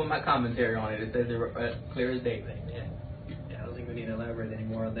to put my commentary on it. It says it clear as day. I don't think we need to elaborate any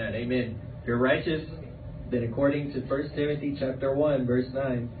more on that. Amen. If you're righteous, then according to 1 Timothy chapter 1, verse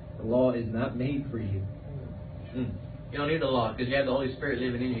 9, the law is not made for you. You don't need the law because you have the Holy Spirit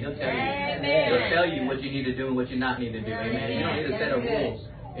living in you. He'll tell you. Amen. He'll tell you what you need to do and what you not need to do. Amen. You don't need a set of rules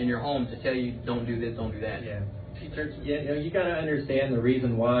in your home to tell you don't do this, don't do that. Yeah. Church, you got to understand the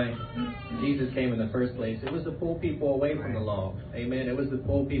reason why Jesus came in the first place. It was to pull people away from the law. Amen. It was to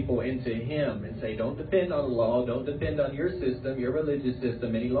pull people into Him and say, don't depend on the law. Don't depend on your system, your religious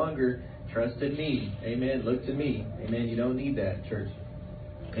system any longer. Trust in me. Amen. Look to me. Amen. You don't need that, church.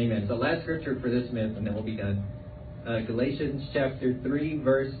 Amen. So last scripture for this month, and then we'll be done. Galatians chapter 3,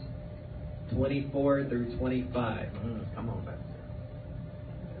 verse 24 through 25. Come on back.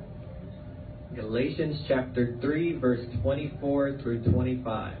 Galatians chapter 3, verse 24 through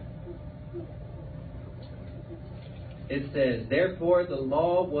 25. It says, therefore the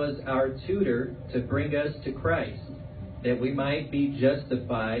law was our tutor to bring us to Christ, that we might be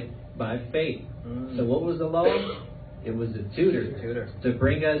justified by faith. So what was the law? It was a tutor to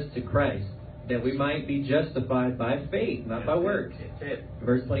bring us to Christ, that we might be justified by faith, not by works.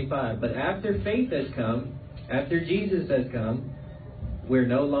 Verse 25. But after faith has come, after Jesus has come, we're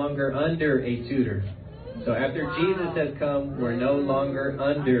no longer under a tutor. So after Jesus has come, we're no longer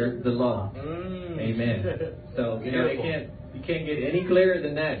under the law. Amen. So you can't get any clearer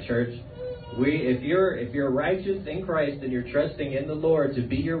than that, church. If you're righteous in Christ and you're trusting in the Lord to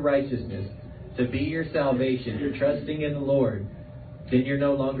be your righteousness, to be your salvation, you're trusting in the Lord, then you're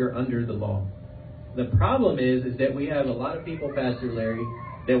no longer under the law. The problem is that we have a lot of people, Pastor Larry,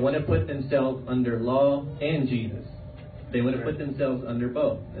 that want to put themselves under law and Jesus. They want to put themselves under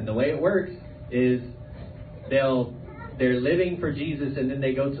both. And the way it works is they're living for Jesus, and then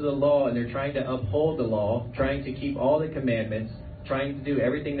they go to the law and they're trying to uphold the law, trying to keep all the commandments, trying to do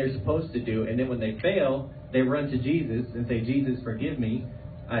everything they're supposed to do. And then when they fail, they run to Jesus and say, Jesus, forgive me.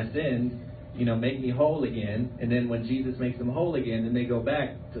 I sinned. Make me whole again. And then when Jesus makes them whole again, then they go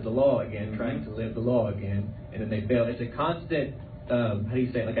back to the law again, trying to live the law again. And then they fail. It's a constant,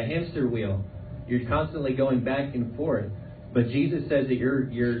 like a hamster wheel. You're constantly going back and forth. But Jesus says that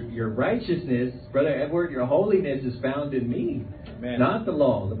your righteousness, Brother Edward, your holiness is found in me, Amen. Not the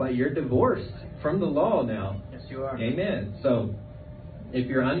law. You're divorced from the law now. Yes, you are. Amen. So if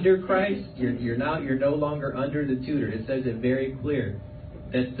you're under Christ, you're no longer under the tutor. It says it very clear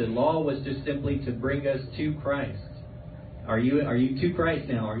that the law was just simply to bring us to Christ. Are you to Christ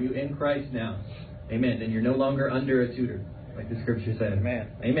now? Are you in Christ now? Amen. Then you're no longer under a tutor, like the scripture says. Amen.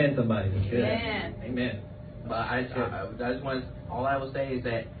 Amen, somebody. That's good. Amen. Amen. But I just want, all I will say is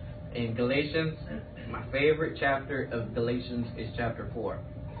that in Galatians, my favorite chapter of Galatians is chapter 4.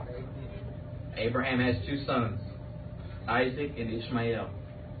 Abraham has 2 sons, Isaac and Ishmael.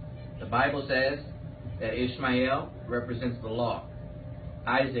 The Bible says that Ishmael represents the law.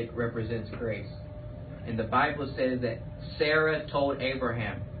 Isaac represents grace. And the Bible says that Sarah told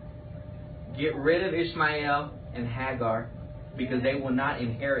Abraham, get rid of Ishmael and Hagar because they will not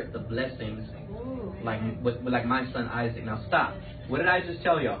inherit the blessings like my son Isaac. Now stop. What did I just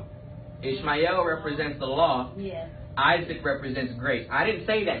tell y'all? Ishmael represents the law. Yes. Isaac represents grace. I didn't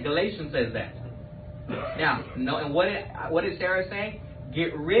say that. Galatians says that. Now, no. And what did Sarah say?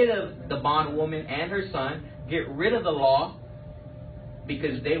 Get rid of the bondwoman and her son. Get rid of the law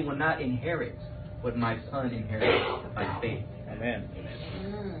because they will not inherit what my son inherited by faith. Amen.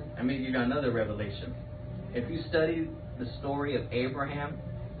 Let me give you another revelation. If you study the story of Abraham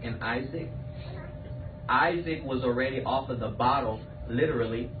and Isaac, Isaac was already off of the bottle,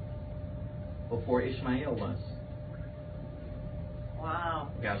 literally, before Ishmael was.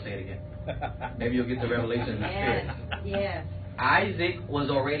 Wow. Okay, I'll say it again. Maybe you'll get the revelation in the spirit. Yes. Isaac was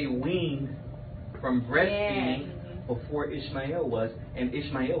already weaned from breastfeeding before Ishmael was, and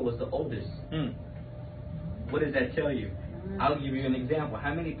Ishmael was the oldest. What does that tell you? I'll give you an example.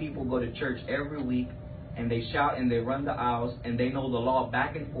 How many people go to church every week and they shout and they run the aisles and they know the law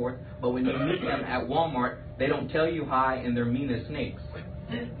back and forth, but when you meet them at Walmart, they don't tell you hi and they're mean as snakes?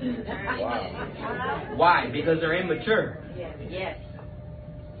 Wow. Why? Because they're immature. Yes.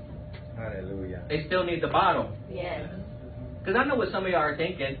 Hallelujah. They still need the bottle. Yes. Because I know what some of y'all are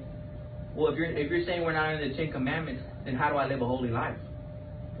thinking. Well, if you're saying we're not under the 10 Commandments, then how do I live a holy life?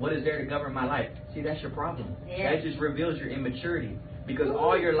 What is there to govern my life? See, that's your problem. Yes. That just reveals your immaturity. Because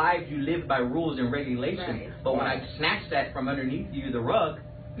all your life you lived by rules and regulations. Right. But when I snatched that from underneath you, the rug,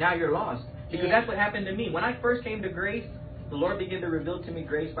 now you're lost. Because that's what happened to me. When I first came to grace, the Lord began to reveal to me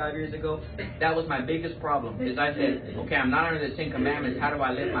grace 5 years ago. That was my biggest problem. Is I said, okay, I'm not under the 10 Commandments. How do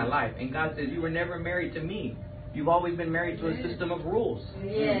I live my life? And God says, you were never married to me. You've always been married to a system of rules.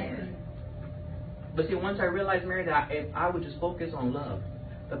 Yes. But see, once I realized, Mary, that if I would just focus on love,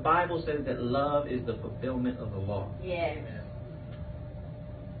 the Bible says that love is the fulfillment of the law. Yes.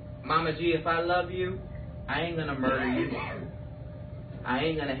 Mama G, if I love you, I ain't going to murder you. I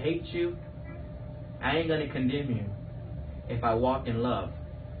ain't going to hate you. I ain't going to condemn you if I walk in love.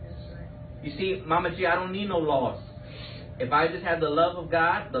 You see, Mama G, I don't need no laws. If I just have the love of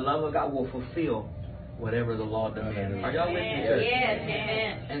God will fulfill whatever the law demands. Are y'all with me, church? Yes,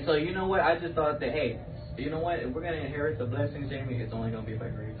 amen. And so, you know what? I just thought that, hey, you know what? If we're going to inherit the blessings, Jamey, it's only going to be by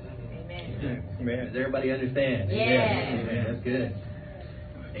grace. Amen. Amen. Does everybody understand? Yes. Amen. That's good.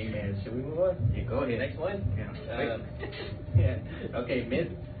 Amen. Should we move on? Yeah, go ahead. Next one? Yeah. Yeah. Okay, myth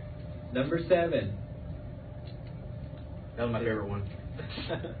number 7. That was my favorite one.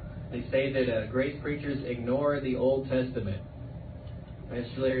 They say that grace preachers ignore the Old Testament.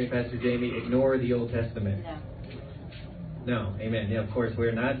 Pastor Larry and Pastor Jamey ignore the Old Testament. No. Amen. Yeah, of course,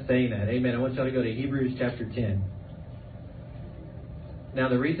 we're not saying that. Amen. I want y'all to go to Hebrews chapter 10. Now,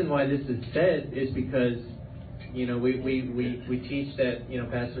 the reason why this is said is because, we teach that,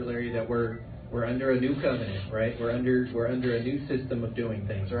 Pastor Larry, that we're We're under a new covenant, right? We're under a new system of doing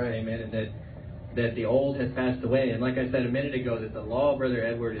things, right? Amen. And that the old has passed away. And like I said a minute ago, that the law, Brother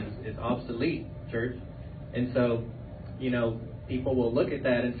Edward, is obsolete, church. And so, people will look at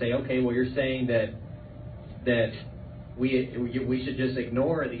that and say, okay, well, you're saying that we should just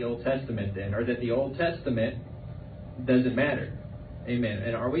ignore the Old Testament then, or that the Old Testament doesn't matter. Amen.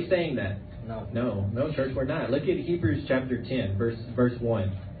 And are we saying that? No, church, we're not. Look at Hebrews chapter 10, verse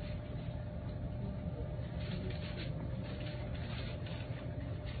 1.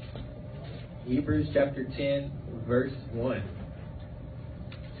 Hebrews chapter 10, verse 1.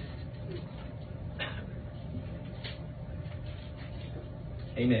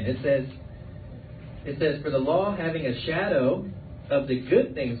 Amen. It says, for the law having a shadow of the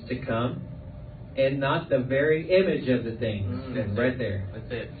good things to come, and not the very image of the things. Right there.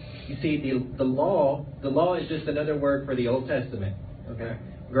 That's it. You see, the law is just another word for the Old Testament. Okay.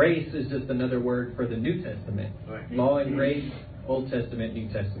 Grace is just another word for the New Testament. Right. Law and grace, Old Testament, New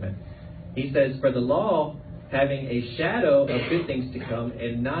Testament. He says, for the law having a shadow of good things to come,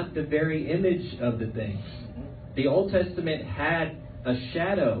 and not the very image of the things. The Old Testament had a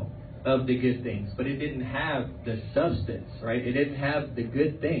shadow of the good things, but it didn't have the substance, right? It didn't have the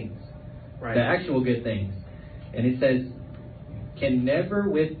good things, right? The actual good things. And it says, can never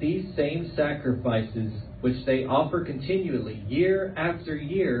with these same sacrifices, which they offer continually, year after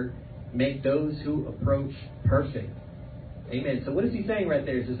year, make those who approach perfect. Amen. So what is he saying right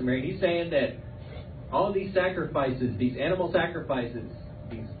there, Sister Mary? He's saying that all these sacrifices, these animal sacrifices,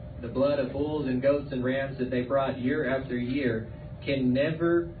 the blood of bulls and goats and rams that they brought year after year, can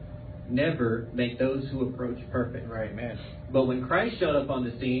never make those who approach perfect. Right, man. But when Christ showed up on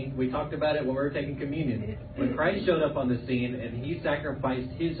the scene, we talked about it when we were taking communion. When Christ showed up on the scene and he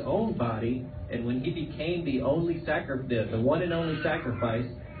sacrificed his own body, and when he became the one and only sacrifice,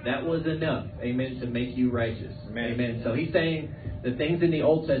 that was enough, amen, to make you righteous. Amen. So he's saying the things in the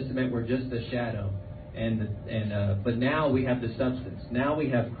Old Testament were just a shadow, but now we have the substance. Now we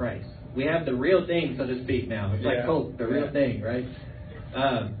have Christ. We have the real thing, so to speak. Now it's like Coke, the real thing, right?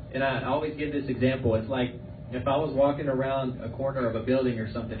 And I always give this example. It's like if I was walking around a corner of a building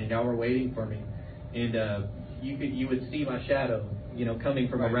or something, and y'all were waiting for me, and you would see my shadow, coming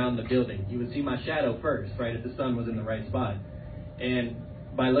from around the building. You would see my shadow first, right, if the sun was in the right spot. And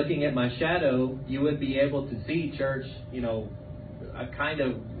by looking at my shadow, you would be able to see, church, a kind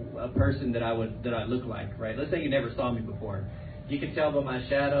of a person that I look like, right? Let's say you never saw me before. You can tell by my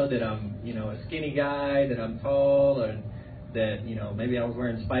shadow that I'm, a skinny guy, that I'm tall, and that, maybe I was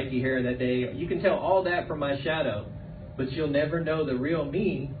wearing spiky hair that day. You can tell all that from my shadow, but you'll never know the real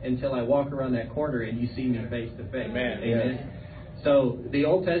me until I walk around that corner and you see me face to face. Amen. Yes. So the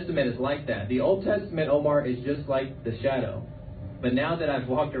Old Testament is like that. The Old Testament, Omar, is just like the shadow. But now that I've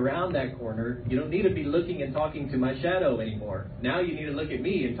walked around that corner, you don't need to be looking and talking to my shadow anymore. Now you need to look at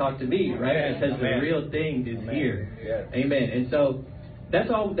me and talk to me, right? Because the real thing is here. Yes. Amen. And so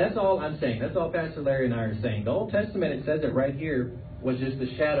that's all I'm saying. That's all Pastor Larry and I are saying. The Old Testament, it says it right here, was just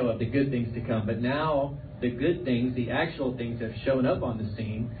the shadow of the good things to come. But now the good things, the actual things, have shown up on the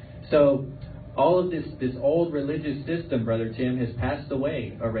scene. So all of this old religious system, Brother Tim, has passed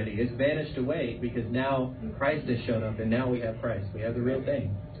away already. It's vanished away because now Christ has shown up, and now we have Christ. We have the real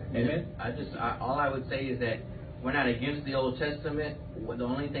thing. Amen? All I would say is that we're not against the Old Testament. The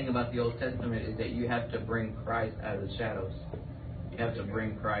only thing about the Old Testament is that you have to bring Christ out of the shadows. You have to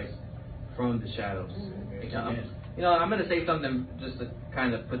bring Christ from the shadows. I'm going to say something just to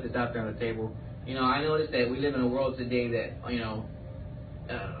kind of put this out there on the table. I noticed that we live in a world today that,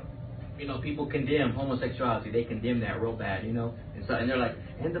 people condemn homosexuality. They condemn that real bad, and they're like,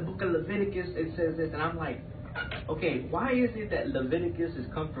 in the book of Leviticus it says this, and I'm like, okay, why is it that Leviticus is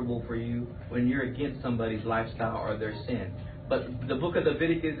comfortable for you when you're against somebody's lifestyle or their sin, but the book of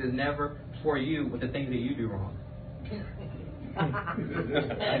Leviticus is never for you with the things that you do wrong?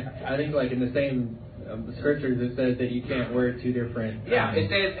 I think like in the same scriptures it says that you can't wear two different. It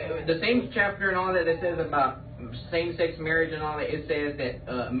says the same chapter and all that. It says about same-sex marriage and all that. It says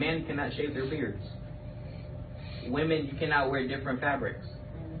that men cannot shave their beards. Women, you cannot wear different fabrics.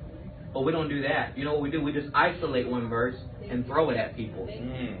 But we don't do that. You know what we do? We just isolate one verse and throw it at people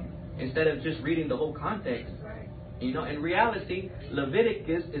instead of just reading the whole context. In reality,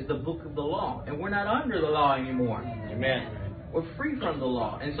 Leviticus is the book of the law, and we're not under the law anymore. Amen. We're free from the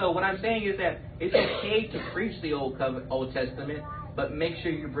law. And so what I'm saying is that it's okay to preach the Old Testament, but make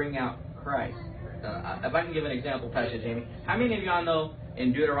sure you bring out Christ. If I can give an example, Pastor Jamey, how many of y'all know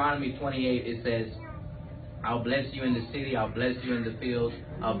in Deuteronomy 28 it says, I'll bless you in the city, I'll bless you in the fields,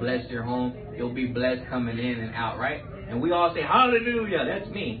 I'll bless your home, you'll be blessed coming in and out, right? And we all say, hallelujah, that's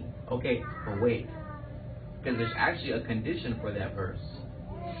me. Okay, but wait. Because there's actually a condition for that verse.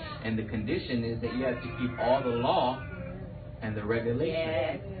 And the condition is that you have to keep all the law and the regulations.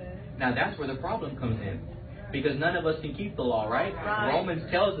 Yes. Now that's where the problem comes in. Because none of us can keep the law, right? Right. Romans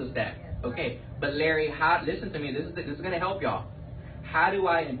tells us that. Okay, but Larry, listen to me. This is going to help y'all. How do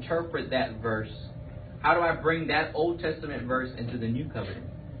I interpret that verse? How do I bring that Old Testament verse into the New Covenant?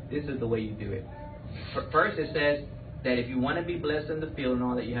 This is the way you do it. First, it says that if you want to be blessed in the field and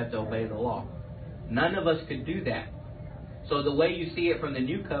all that, you have to obey the law. None of us could do that. So the way you see it from the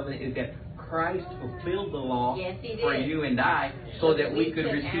New Covenant is that Christ fulfilled the law for you and I so that we could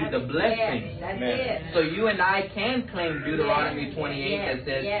receive the blessing. Yes, that's it. So you and I can claim Deuteronomy 28 that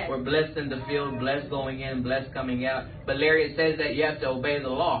says Yes. we're blessed in the field, blessed going in, blessed coming out. But Larry, it says that you have to obey the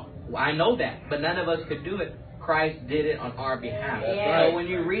law. Well, I know that, but none of us could do it. Christ did it on our behalf. Yes. So when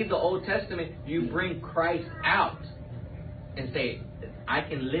you read the Old Testament, you bring Christ out and say, I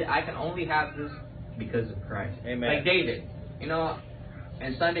can only have this because of Christ. Amen. Like David, you know,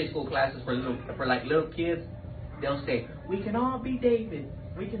 in Sunday school classes for little kids, they'll say, we can all be David.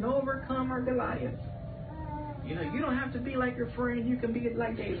 We can overcome our Goliath. You know, you don't have to be like your friend. You can be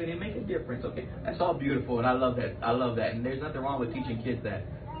like David and make a difference. Okay, that's all beautiful, and I love that. I love that, and there's nothing wrong with teaching kids that.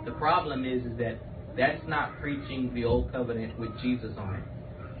 The problem is that that's not preaching the Old Covenant with Jesus on it,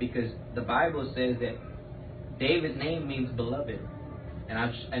 because the Bible says that David's name means beloved,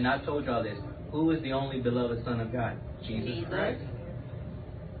 and I've told y'all this. Who is the only beloved Son of God? Jesus Christ.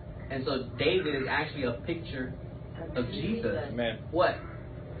 And so David is actually a picture of Jesus. Amen. What?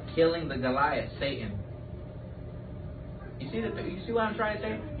 Killing the Goliath, Satan. You see what I'm trying to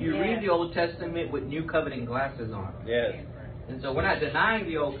say? You read the Old Testament with New Covenant glasses on. Yes. And so we're not denying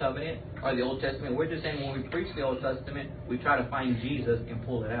the Old Covenant or the Old Testament. We're just saying when we preach the Old Testament, we try to find Jesus and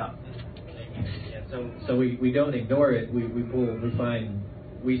pull it out. So we don't ignore it.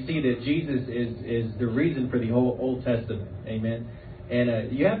 We see that Jesus is the reason for the whole Old Testament. Amen.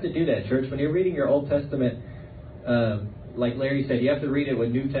 And you have to do that, church. When you're reading your Old Testament, like Larry said, you have to read it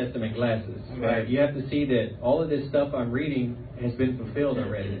with New Testament glasses. Right? You have to see that all of this stuff I'm reading has been fulfilled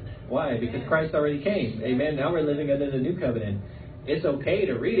already. Why? Because Christ already came. Amen. Now we're living under the New Covenant. It's okay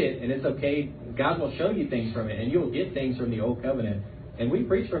to read it, and it's okay. God will show you things from it, and you'll get things from the Old Covenant. And we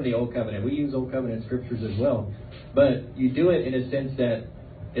preach from the Old Covenant. We use Old Covenant scriptures as well. But you do it in a sense that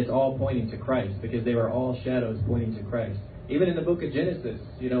it's all pointing to Christ, because they were all shadows pointing to Christ. Even in the book of Genesis,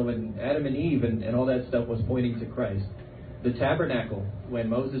 you know, when Adam and Eve and all that stuff was pointing to Christ. The tabernacle, when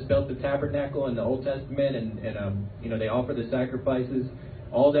Moses built the tabernacle in the Old Testament and you know, they offered the sacrifices,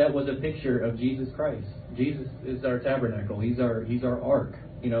 all that was a picture of Jesus Christ. Jesus is our tabernacle. He's our ark.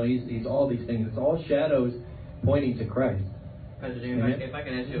 You know, he's all these things. It's all shadows pointing to Christ. Pastor Jamey, if I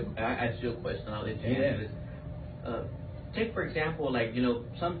can ask you a question, I'll let you answer this. Take, for example, like, you know,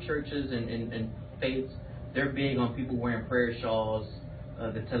 some churches and faiths, they're big on people wearing prayer shawls,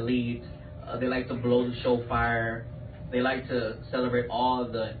 the tallit. They like to blow the shofar. They like to celebrate all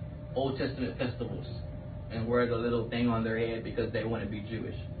of the Old Testament festivals and wear the little thing on their head because they want to be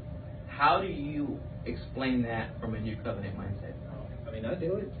Jewish. How do you explain that from a New Covenant mindset? I mean, I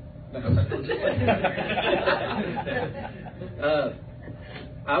do it.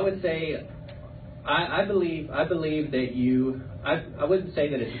 I would say, I believe that I wouldn't say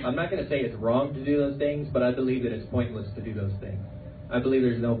that I'm not going to say it's wrong to do those things, but I believe that it's pointless to do those things. I believe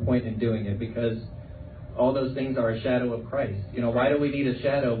there's no point in doing it, because all those things are a shadow of Christ. You know, why do we need a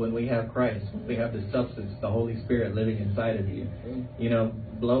shadow when we have Christ? We have the substance, the Holy Spirit living inside of you. You know,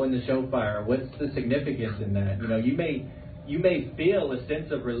 blowing the shofar, what's the significance in that? You know, you may feel a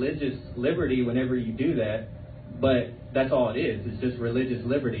sense of religious liberty whenever you do that, but that's all it is. It's just religious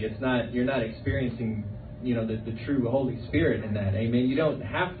liberty. It's not, you're not experiencing, you know, the true Holy Spirit in that. Amen. You don't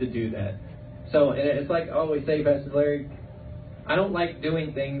have to do that. So, and it's like I always say, Pastor Larry, I don't like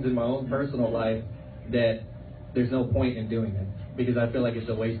doing things in my own personal life that there's no point in doing it, because I feel like it's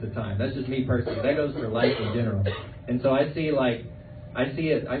a waste of time. That's just me personally. That goes for life in general. And so I see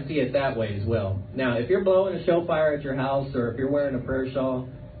it that way as well. Now, if you're blowing a shofar at your house, or if you're wearing a prayer shawl,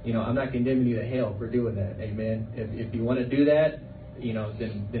 you know, I'm not condemning you to hell for doing that. Amen. If you want to do that, you know,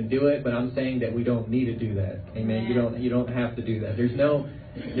 then do it. But I'm saying that we don't need to do that. Amen. You don't have to do that. There's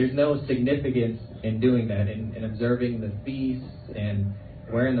no significance in doing that, in observing the feasts and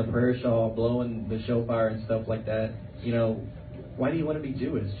wearing the prayer shawl, blowing the shofar and stuff like that. You know, why do you want to be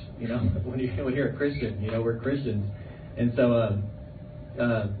Jewish? You know, when you're a Christian, you know, we're Christians. And so,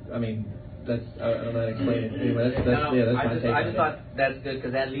 I mean, that's, I don't know how to explain it. Anyway, that's my take on it. I just thought that's good,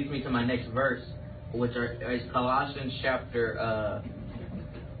 because that leads me to my next verse, which is Colossians chapter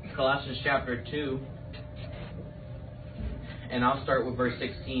 2. And I'll start with verse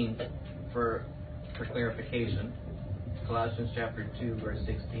 16 for clarification. Colossians chapter 2, verse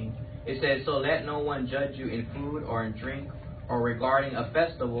 16. It says, so let no one judge you in food or in drink or regarding a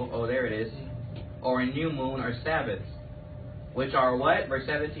festival, oh there it is, or a new moon or Sabbaths, which are what? Verse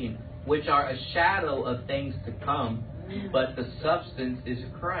 17. Which are a shadow of things to come, but the substance is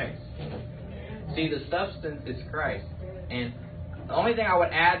Christ. See, the substance is Christ. And the only thing I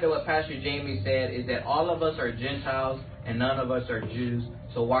would add to what Pastor Jamey said is that all of us are Gentiles and none of us are Jews.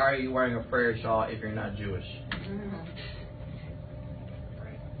 So why are you wearing a prayer shawl if you're not Jewish?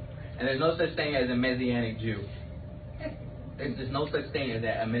 And there's no such thing as a Messianic Jew. There's no such thing as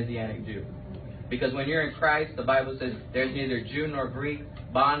that, a Messianic Jew. Because when you're in Christ, the Bible says there's neither Jew nor Greek,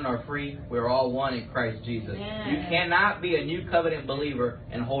 bond nor free. We're all one in Christ Jesus. Yeah. You cannot be a new covenant believer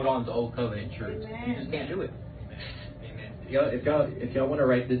and hold on to old covenant truths. You just can't do it. If y'all want to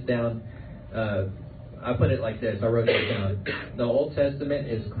write this down, I put it like this. I wrote it down. The Old Testament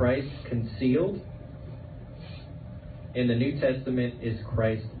is Christ concealed, and the New Testament is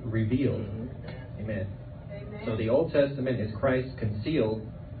Christ revealed. Amen. So the Old Testament is Christ concealed.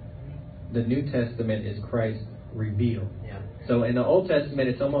 The New Testament is Christ revealed. Yeah. So in the Old Testament,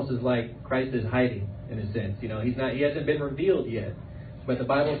 it's almost as like Christ is hiding in a sense. You know, he hasn't been revealed yet. But the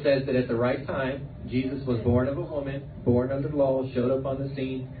Bible says that at the right time, Jesus was born of a woman, born under the law, showed up on the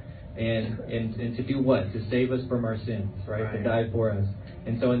scene, and to do what? To save us from our sins, right? To die for us.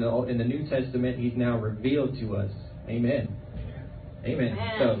 And so in the New Testament, he's now revealed to us. Amen. Amen.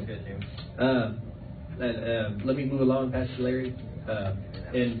 So, let me move along, Pastor Larry.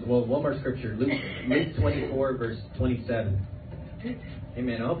 One more scripture, Luke 24, verse 27.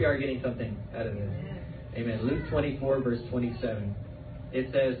 Amen. I hope you are getting something out of this. Amen. Luke 24, verse 27. It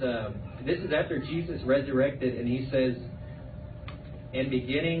says, this is after Jesus resurrected, and he says, and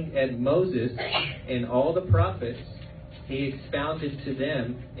beginning at Moses and all the prophets, he expounded to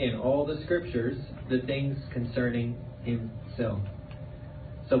them in all the scriptures the things concerning himself.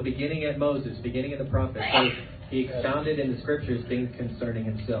 So beginning at Moses, beginning at the prophets, so he expounded in the scriptures things concerning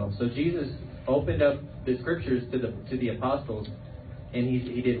himself. So Jesus opened up the scriptures to the apostles, and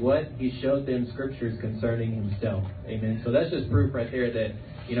he did what? He showed them scriptures concerning himself. Amen. So that's just proof right there that,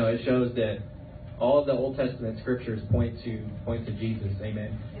 you know, it shows that all of the Old Testament scriptures point to Jesus.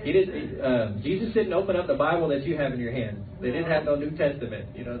 Amen. Jesus didn't open up the Bible that you have in your hand. They didn't have no New Testament.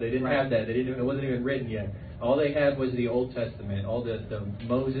 You know, they didn't have that. It wasn't even written yet. All they had was the Old Testament. All the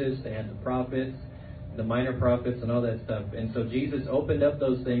Moses, they had the prophets, the minor prophets, and all that stuff. And so Jesus opened up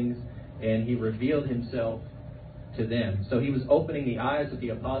those things, and he revealed himself to them. So he was opening the eyes of the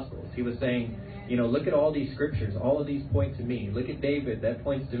apostles. He was saying, you know, look at all these scriptures. All of these point to me. Look at David. That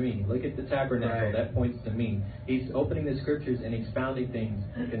points to me. Look at the tabernacle. That points to me. He's opening the scriptures and expounding things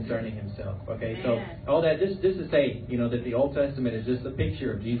concerning himself. Okay, so all that, just to say, you know, that the Old Testament is just a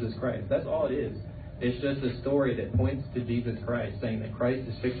picture of Jesus Christ. That's all it is. It's just a story that points to Jesus Christ, saying that Christ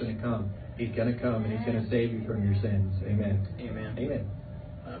is fixing to come. He's going to come, and he's going to save you from your sins. Amen. Amen. Amen.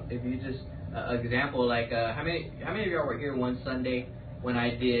 If you just example, like how many of y'all were here one Sunday when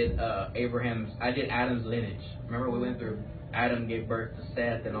I did Adam's lineage? Remember we went through Adam gave birth to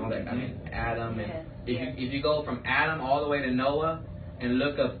Seth and all that. I mean Adam, and if you go from Adam all the way to Noah and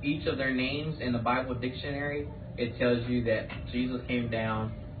look up each of their names in the Bible dictionary, it tells you that Jesus came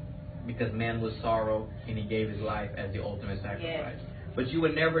down because man was sorrow and he gave his life as the ultimate sacrifice. But you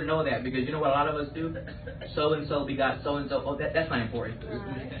would never know that because you know what a lot of us do? So and so begot so and so. Oh, that's not important.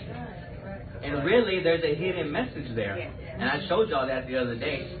 And really, there's a hidden message there. And I showed y'all that the other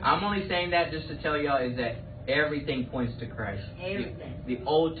day. I'm only saying that just to tell y'all is that everything points to Christ. Everything. The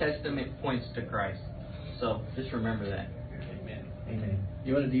Old Testament points to Christ. So just remember that. Amen. Amen. Do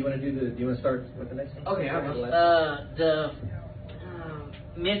you want to start with the next one? Okay. The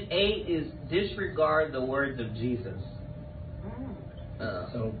myth 8 is disregard the words of Jesus.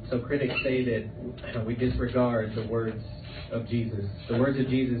 So critics say that we disregard the words of Jesus. The words of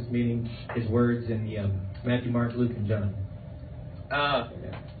Jesus, meaning his words in the Matthew, Mark, Luke, and John.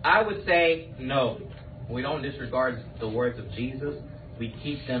 I would say no. We don't disregard the words of Jesus. We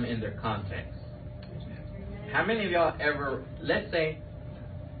keep them in their context. How many of y'all ever, let's say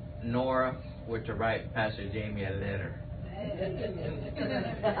Nora were to write Pastor Jamey a letter.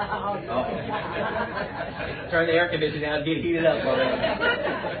 Turn the air conditioning down, get heated up already.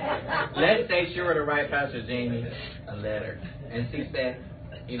 Let's say she were to write Pastor Jamey a letter, and she said,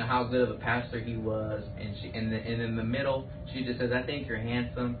 you know, how good of a pastor he was, and in the middle, she just says, I think you're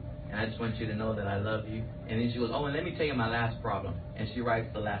handsome, and I just want you to know that I love you. And then she goes, oh, and let me tell you my last problem, and she writes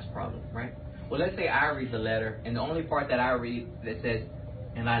the last problem, right? Well, let's say I read the letter, and the only part that I read that says,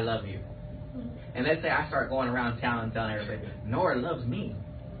 and I love you. And let's say I start going around town and telling everybody, Nora loves me.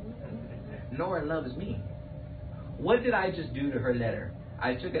 Nora loves me. What did I just do to her letter?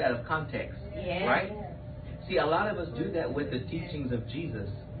 I took it out of context, Yes. right? See, a lot of us do that with the teachings of Jesus.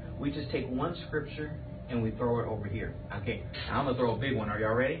 We just take one scripture and we throw it over here. Okay, now I'm going to throw a big one. Are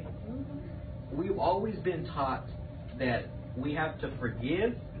y'all ready? We've always been taught that we have to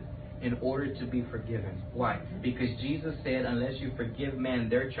forgive in order to be forgiven. Why? Because Jesus said, unless you forgive men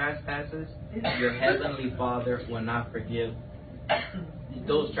their trespasses, your heavenly Father will not forgive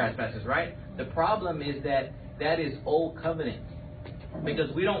those trespasses, right? The problem is that that is old covenant.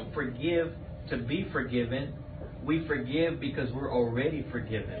 Because we don't forgive to be forgiven. We forgive because we're already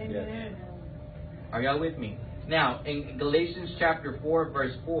forgiven. Amen. Are y'all with me? Now, in Galatians chapter 4,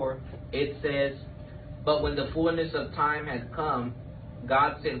 verse 4, it says, but when the fullness of time had come,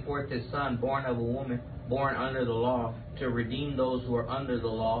 God sent forth His Son, born of a woman, born under the law, to redeem those who are under the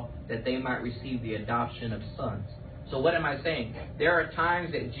law, that they might receive the adoption of sons. So what am I saying? There are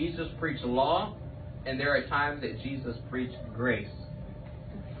times that Jesus preached law, and there are times that Jesus preached grace.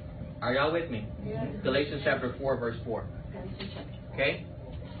 Are y'all with me? Yes. Galatians chapter 4, verse 4. Okay?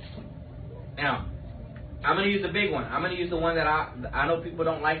 Now, I'm going to use the big one. I'm going to use the one that I know people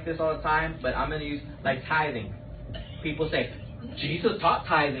don't like this all the time, but I'm going to use like tithing. People say, Jesus taught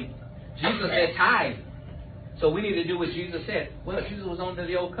tithing. Jesus said tithe. So we need to do what Jesus said. Well, Jesus was under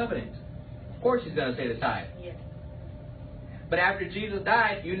the old covenant. Of course He's going to say the tithe. Yes. But after Jesus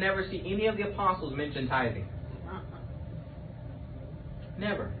died, you never see any of the apostles mention tithing.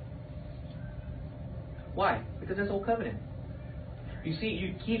 Never. Why? Because that's old covenant. You see,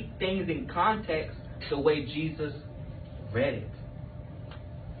 you keep things in context the way Jesus read it.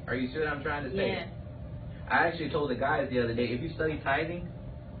 Are you see what I'm trying to say? Yeah. I actually told the guys the other day, if you study tithing,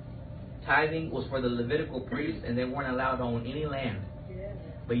 tithing was for the Levitical priests and they weren't allowed to own any land. Yes.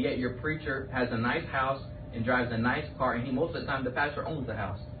 But yet your preacher has a nice house and drives a nice car, and most of the time the pastor owns the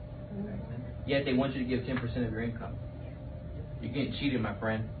house. Yet they want you to give 10% of your income. You're getting cheated, my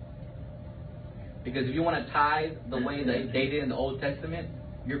friend. Because if you want to tithe the way that they did in the Old Testament,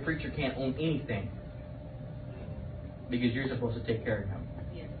 your preacher can't own anything. Because you're supposed to take care of him.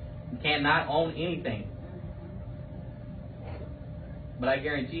 Yes. You cannot own anything. But I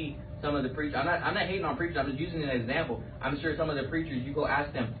guarantee some of the preachers, I'm not hating on preachers, I'm just using an example. I'm sure some of the preachers, you go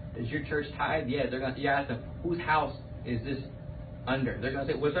ask them, does your church tithe? Yeah, you ask them, whose house is this under? They're going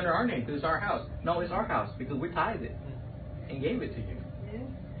to say, well, it's under our name because it's our house. No, it's our house because we tithed it and gave it to you. Yes.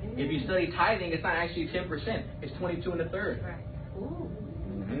 If you study tithing, it's not actually 10%. It's 22 1/3. Right. Ooh.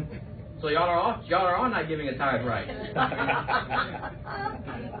 Mm-hmm. So y'all are all not giving a tithe right.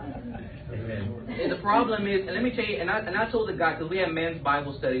 And the problem is, and let me tell you, and I told the guy, because we have men's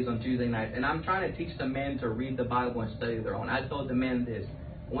Bible studies on Tuesday nights, and I'm trying to teach the men to read the Bible and study their own. I told the men this.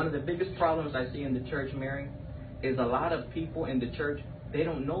 One of the biggest problems I see in the church, Mary, is a lot of people in the church, they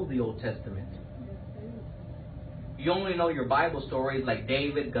don't know the Old Testament. You only know your Bible stories like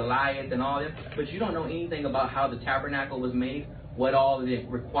David, Goliath, and all that, but you don't know anything about how the tabernacle was made, what all it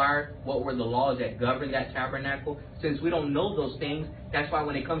required, what were the laws that governed that tabernacle. Since we don't know those things, that's why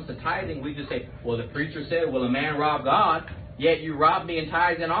when it comes to tithing, we just say, well, the preacher said, well, a man robbed God, yet you robbed me in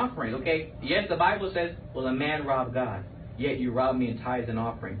tithes and offerings. Okay, yes, the Bible says, well, a man robbed God, yet you robbed me in tithes and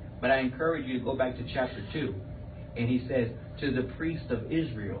offering. But I encourage you to go back to chapter 2, and he says, to the priest of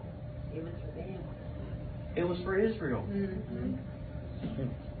Israel. It was for them. It was for Israel. Mm-hmm.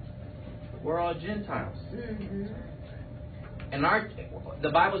 We're all Gentiles. Mm-hmm. And the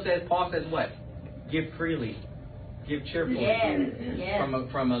Bible says, Paul says what? Give freely. Give cheerfully. Yes. Yes.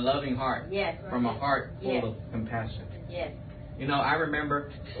 From a loving heart. Yes. From a heart full Yes. of compassion. Yes. You know, I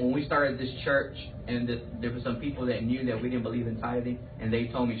remember when we started this church, and there were some people that knew that we didn't believe in tithing, and they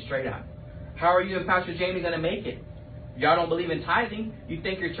told me straight out, how are you and Pastor Jamey going to make it? Y'all don't believe in tithing. You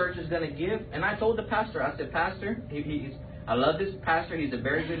think your church is going to give? And I told the pastor, I said, Pastor, I love this pastor. He's a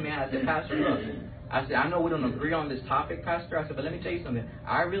very good man. I said, Pastor, look. I said, I know we don't agree on this topic, Pastor. I said, but let me tell you something.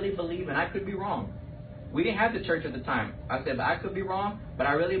 I really believe, and I could be wrong. We didn't have the church at the time. I said, but I could be wrong, but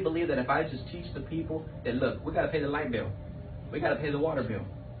I really believe that if I just teach the people that, look, we got to pay the light bill. We got to pay the water bill.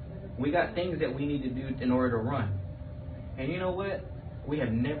 We got things that we need to do in order to run. And you know what? We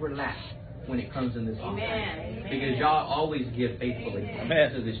have never lacked when it comes in this offering. Amen. Because y'all always give faithfully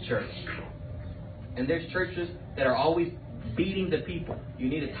to this church. And there's churches that are always beating the people. You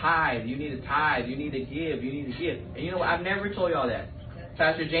need a tithe, you need a tithe, you need to give, you need to give. And you know what? I've never told y'all that.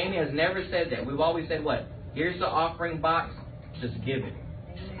 Pastor Jamey has never said that. We've always said what? Here's the offering box, just give it.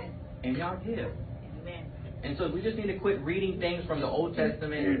 Amen. And y'all give. Amen. And so we just need to quit reading things from the Old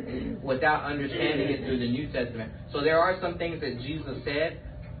Testament without understanding it through the New Testament. So there are some things that Jesus said,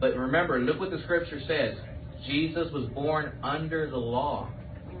 But remember, look what the scripture says. Jesus was born under the law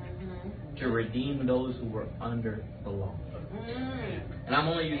to redeem those who were under the law. And I'm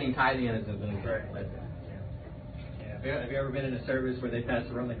only using tithing as an example. Right. Yeah. Have you ever been in a service where they pass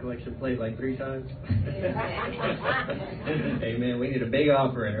around the collection plate like 3 times? Amen. We need a big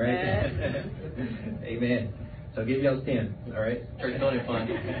offering, right? Amen. So give y'all 10, all right? Church building fund.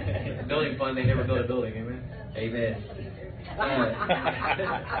 Building fund, they never build a building, amen? Amen.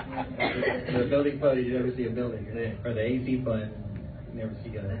 The building fund, you never see a building. Or the AC fund, you never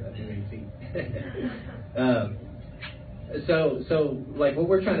see a new AC. So like what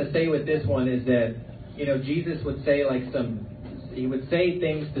we're trying to say with this one is that, you know, Jesus would say he would say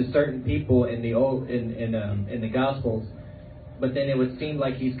things to certain people in the in the Gospels, but then it would seem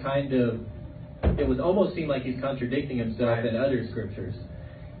like it would almost seem like he's contradicting himself in other scriptures.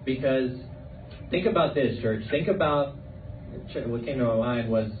 Because think about this, church. Think about what came to my mind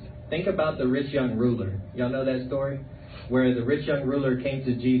was think about the rich young ruler. Y'all know that story, where the rich young ruler came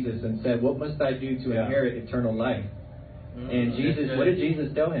to Jesus and said, "What must I do to inherit eternal life?" And Jesus, what did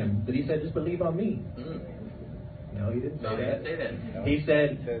Jesus tell him? But he said, "Just believe on me." No, he didn't say that. He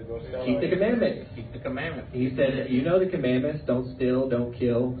said, "Keep the commandments." Keep the commandments. He said, "You know the commandments: don't steal, don't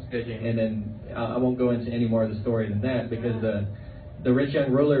kill." And then I won't go into any more of the story than that, because the rich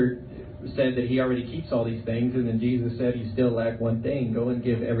young ruler said that he already keeps all these things, and then Jesus said, "You still lack one thing. Go and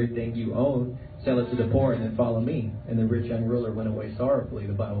give everything you own, sell it to the poor, and then follow me." And the rich young ruler went away sorrowfully,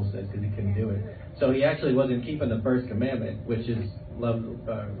 the Bible says, because he couldn't do it. So he actually wasn't keeping the first commandment, which is love.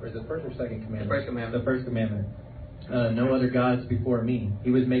 Or is it first or second commandment? The first commandment. The first commandment. No other gods before me.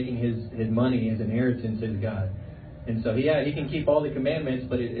 He was making his money, his inheritance, his God. And so he can keep all the commandments,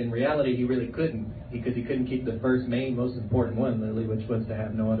 but in reality he really couldn't, because he couldn't keep the first, main, most important one, literally, which was to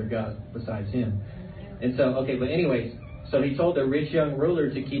have no other God besides him. And so, okay, but anyways, so he told the rich young ruler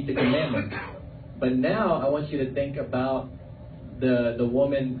to keep the commandments. But now I want you to think about the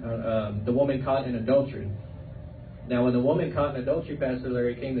woman caught in adultery. Now, when the woman caught in adultery, Pastor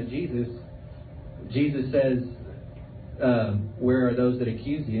Larry, came to Jesus, Jesus says, "Where are those that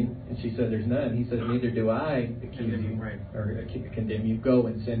accuse you?" And she said, "There's none." He says, "Neither do I accuse you or condemn you. Go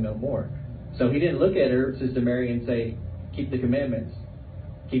and sin no more." So he didn't look at her, Sister Mary, and say, "Keep the commandments.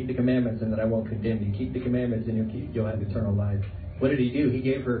 Keep the commandments, and that I won't condemn you. Keep the commandments, and you'll have eternal life." What did he do? He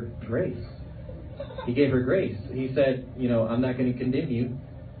gave her grace. He gave her grace. He said, "You know, I'm not going to condemn you,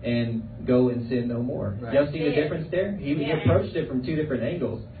 and go and sin no more." Right. Y'all see the difference there? He approached it from 2 different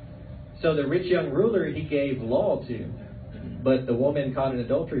angles. So the rich young ruler, he gave law to. But the woman caught in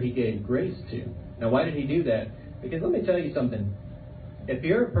adultery, he gave grace to. Now, why did he do that? Because let me tell you something. If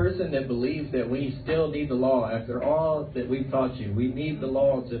you're a person that believes that we still need the law after all that we've taught you, we need the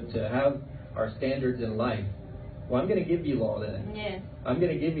law to have our standards in life, well, I'm going to give you law then. Yes. I'm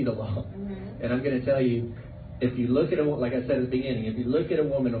going to give you the law. And I'm going to tell you, if you look at like I said at the beginning, if you look at a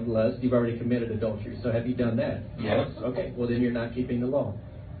woman of lust, you've already committed adultery. So have you done that? Yes. Okay, well then you're not keeping the law.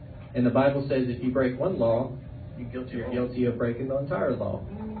 And the Bible says if you break one law, you're guilty of breaking the entire law.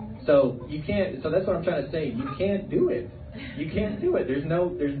 So you can't. So that's what I'm trying to say. You can't do it. You can't do it. There's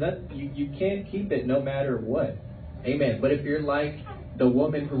not. You can't keep it no matter what. Amen. But if you're like the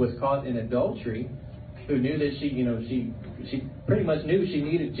woman who was caught in adultery, who knew that she pretty much knew she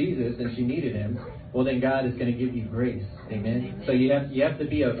needed Jesus and she needed him, well then God is going to give you grace. Amen. So you have to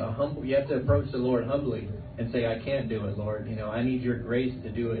be a humble. You have to approach the Lord humbly and say, "I can't do it, Lord. You know, I need your grace to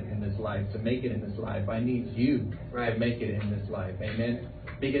do it in this life, to make it in this life. I need you to make it in this life." Amen.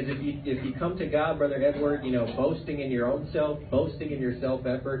 Because if you come to God, Brother Edward, you know, boasting in your own self, boasting in your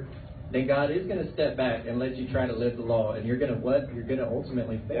self-effort, then God is going to step back and let you try to live the law, and you're going to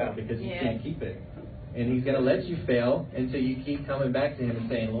ultimately fail because you can't keep it. And he's going to let you fail until you keep coming back to him and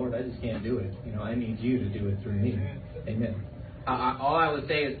saying, "Lord, I just can't do it. You know, I need you to do it through me." Amen. All I would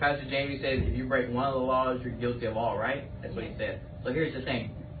say is Pastor Jamey said, if you break one of the laws, you're guilty of all, right? That's what he said. So here's the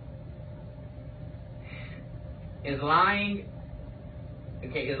thing. Is lying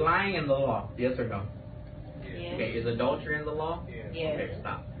in the law? Yes or no? Yes. Okay, is adultery in the law? Yes. Okay,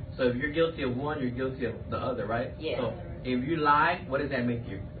 stop. So if you're guilty of one, you're guilty of the other, right? Yes. So if you lie, what does that make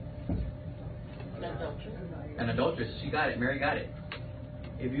you? Adultery. An adulteress. She got it. Mary got it.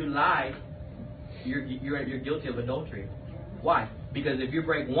 If you lie, you're guilty of adultery. Why? Because if you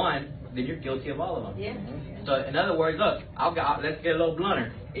break one, then you're guilty of all of them. Yeah. So in other words, look, let's get a little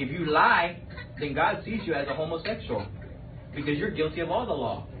blunter. If you lie, then God sees you as a homosexual because you're guilty of all the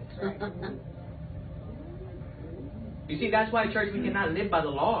law. You see, that's why, church, we cannot live by the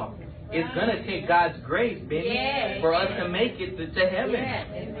law. It's going to take God's grace, Benny, for us to make it to heaven.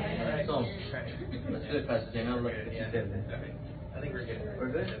 Yes. So, that's good, Pastor Jamey. I'll look at what you said there. I think we're good. We're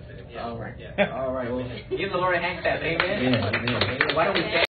good? That's it. Yeah. All right. Yeah. All right. Well, give the Lord a hand clap. Amen. Yeah, amen. Amen. Why don't we stand?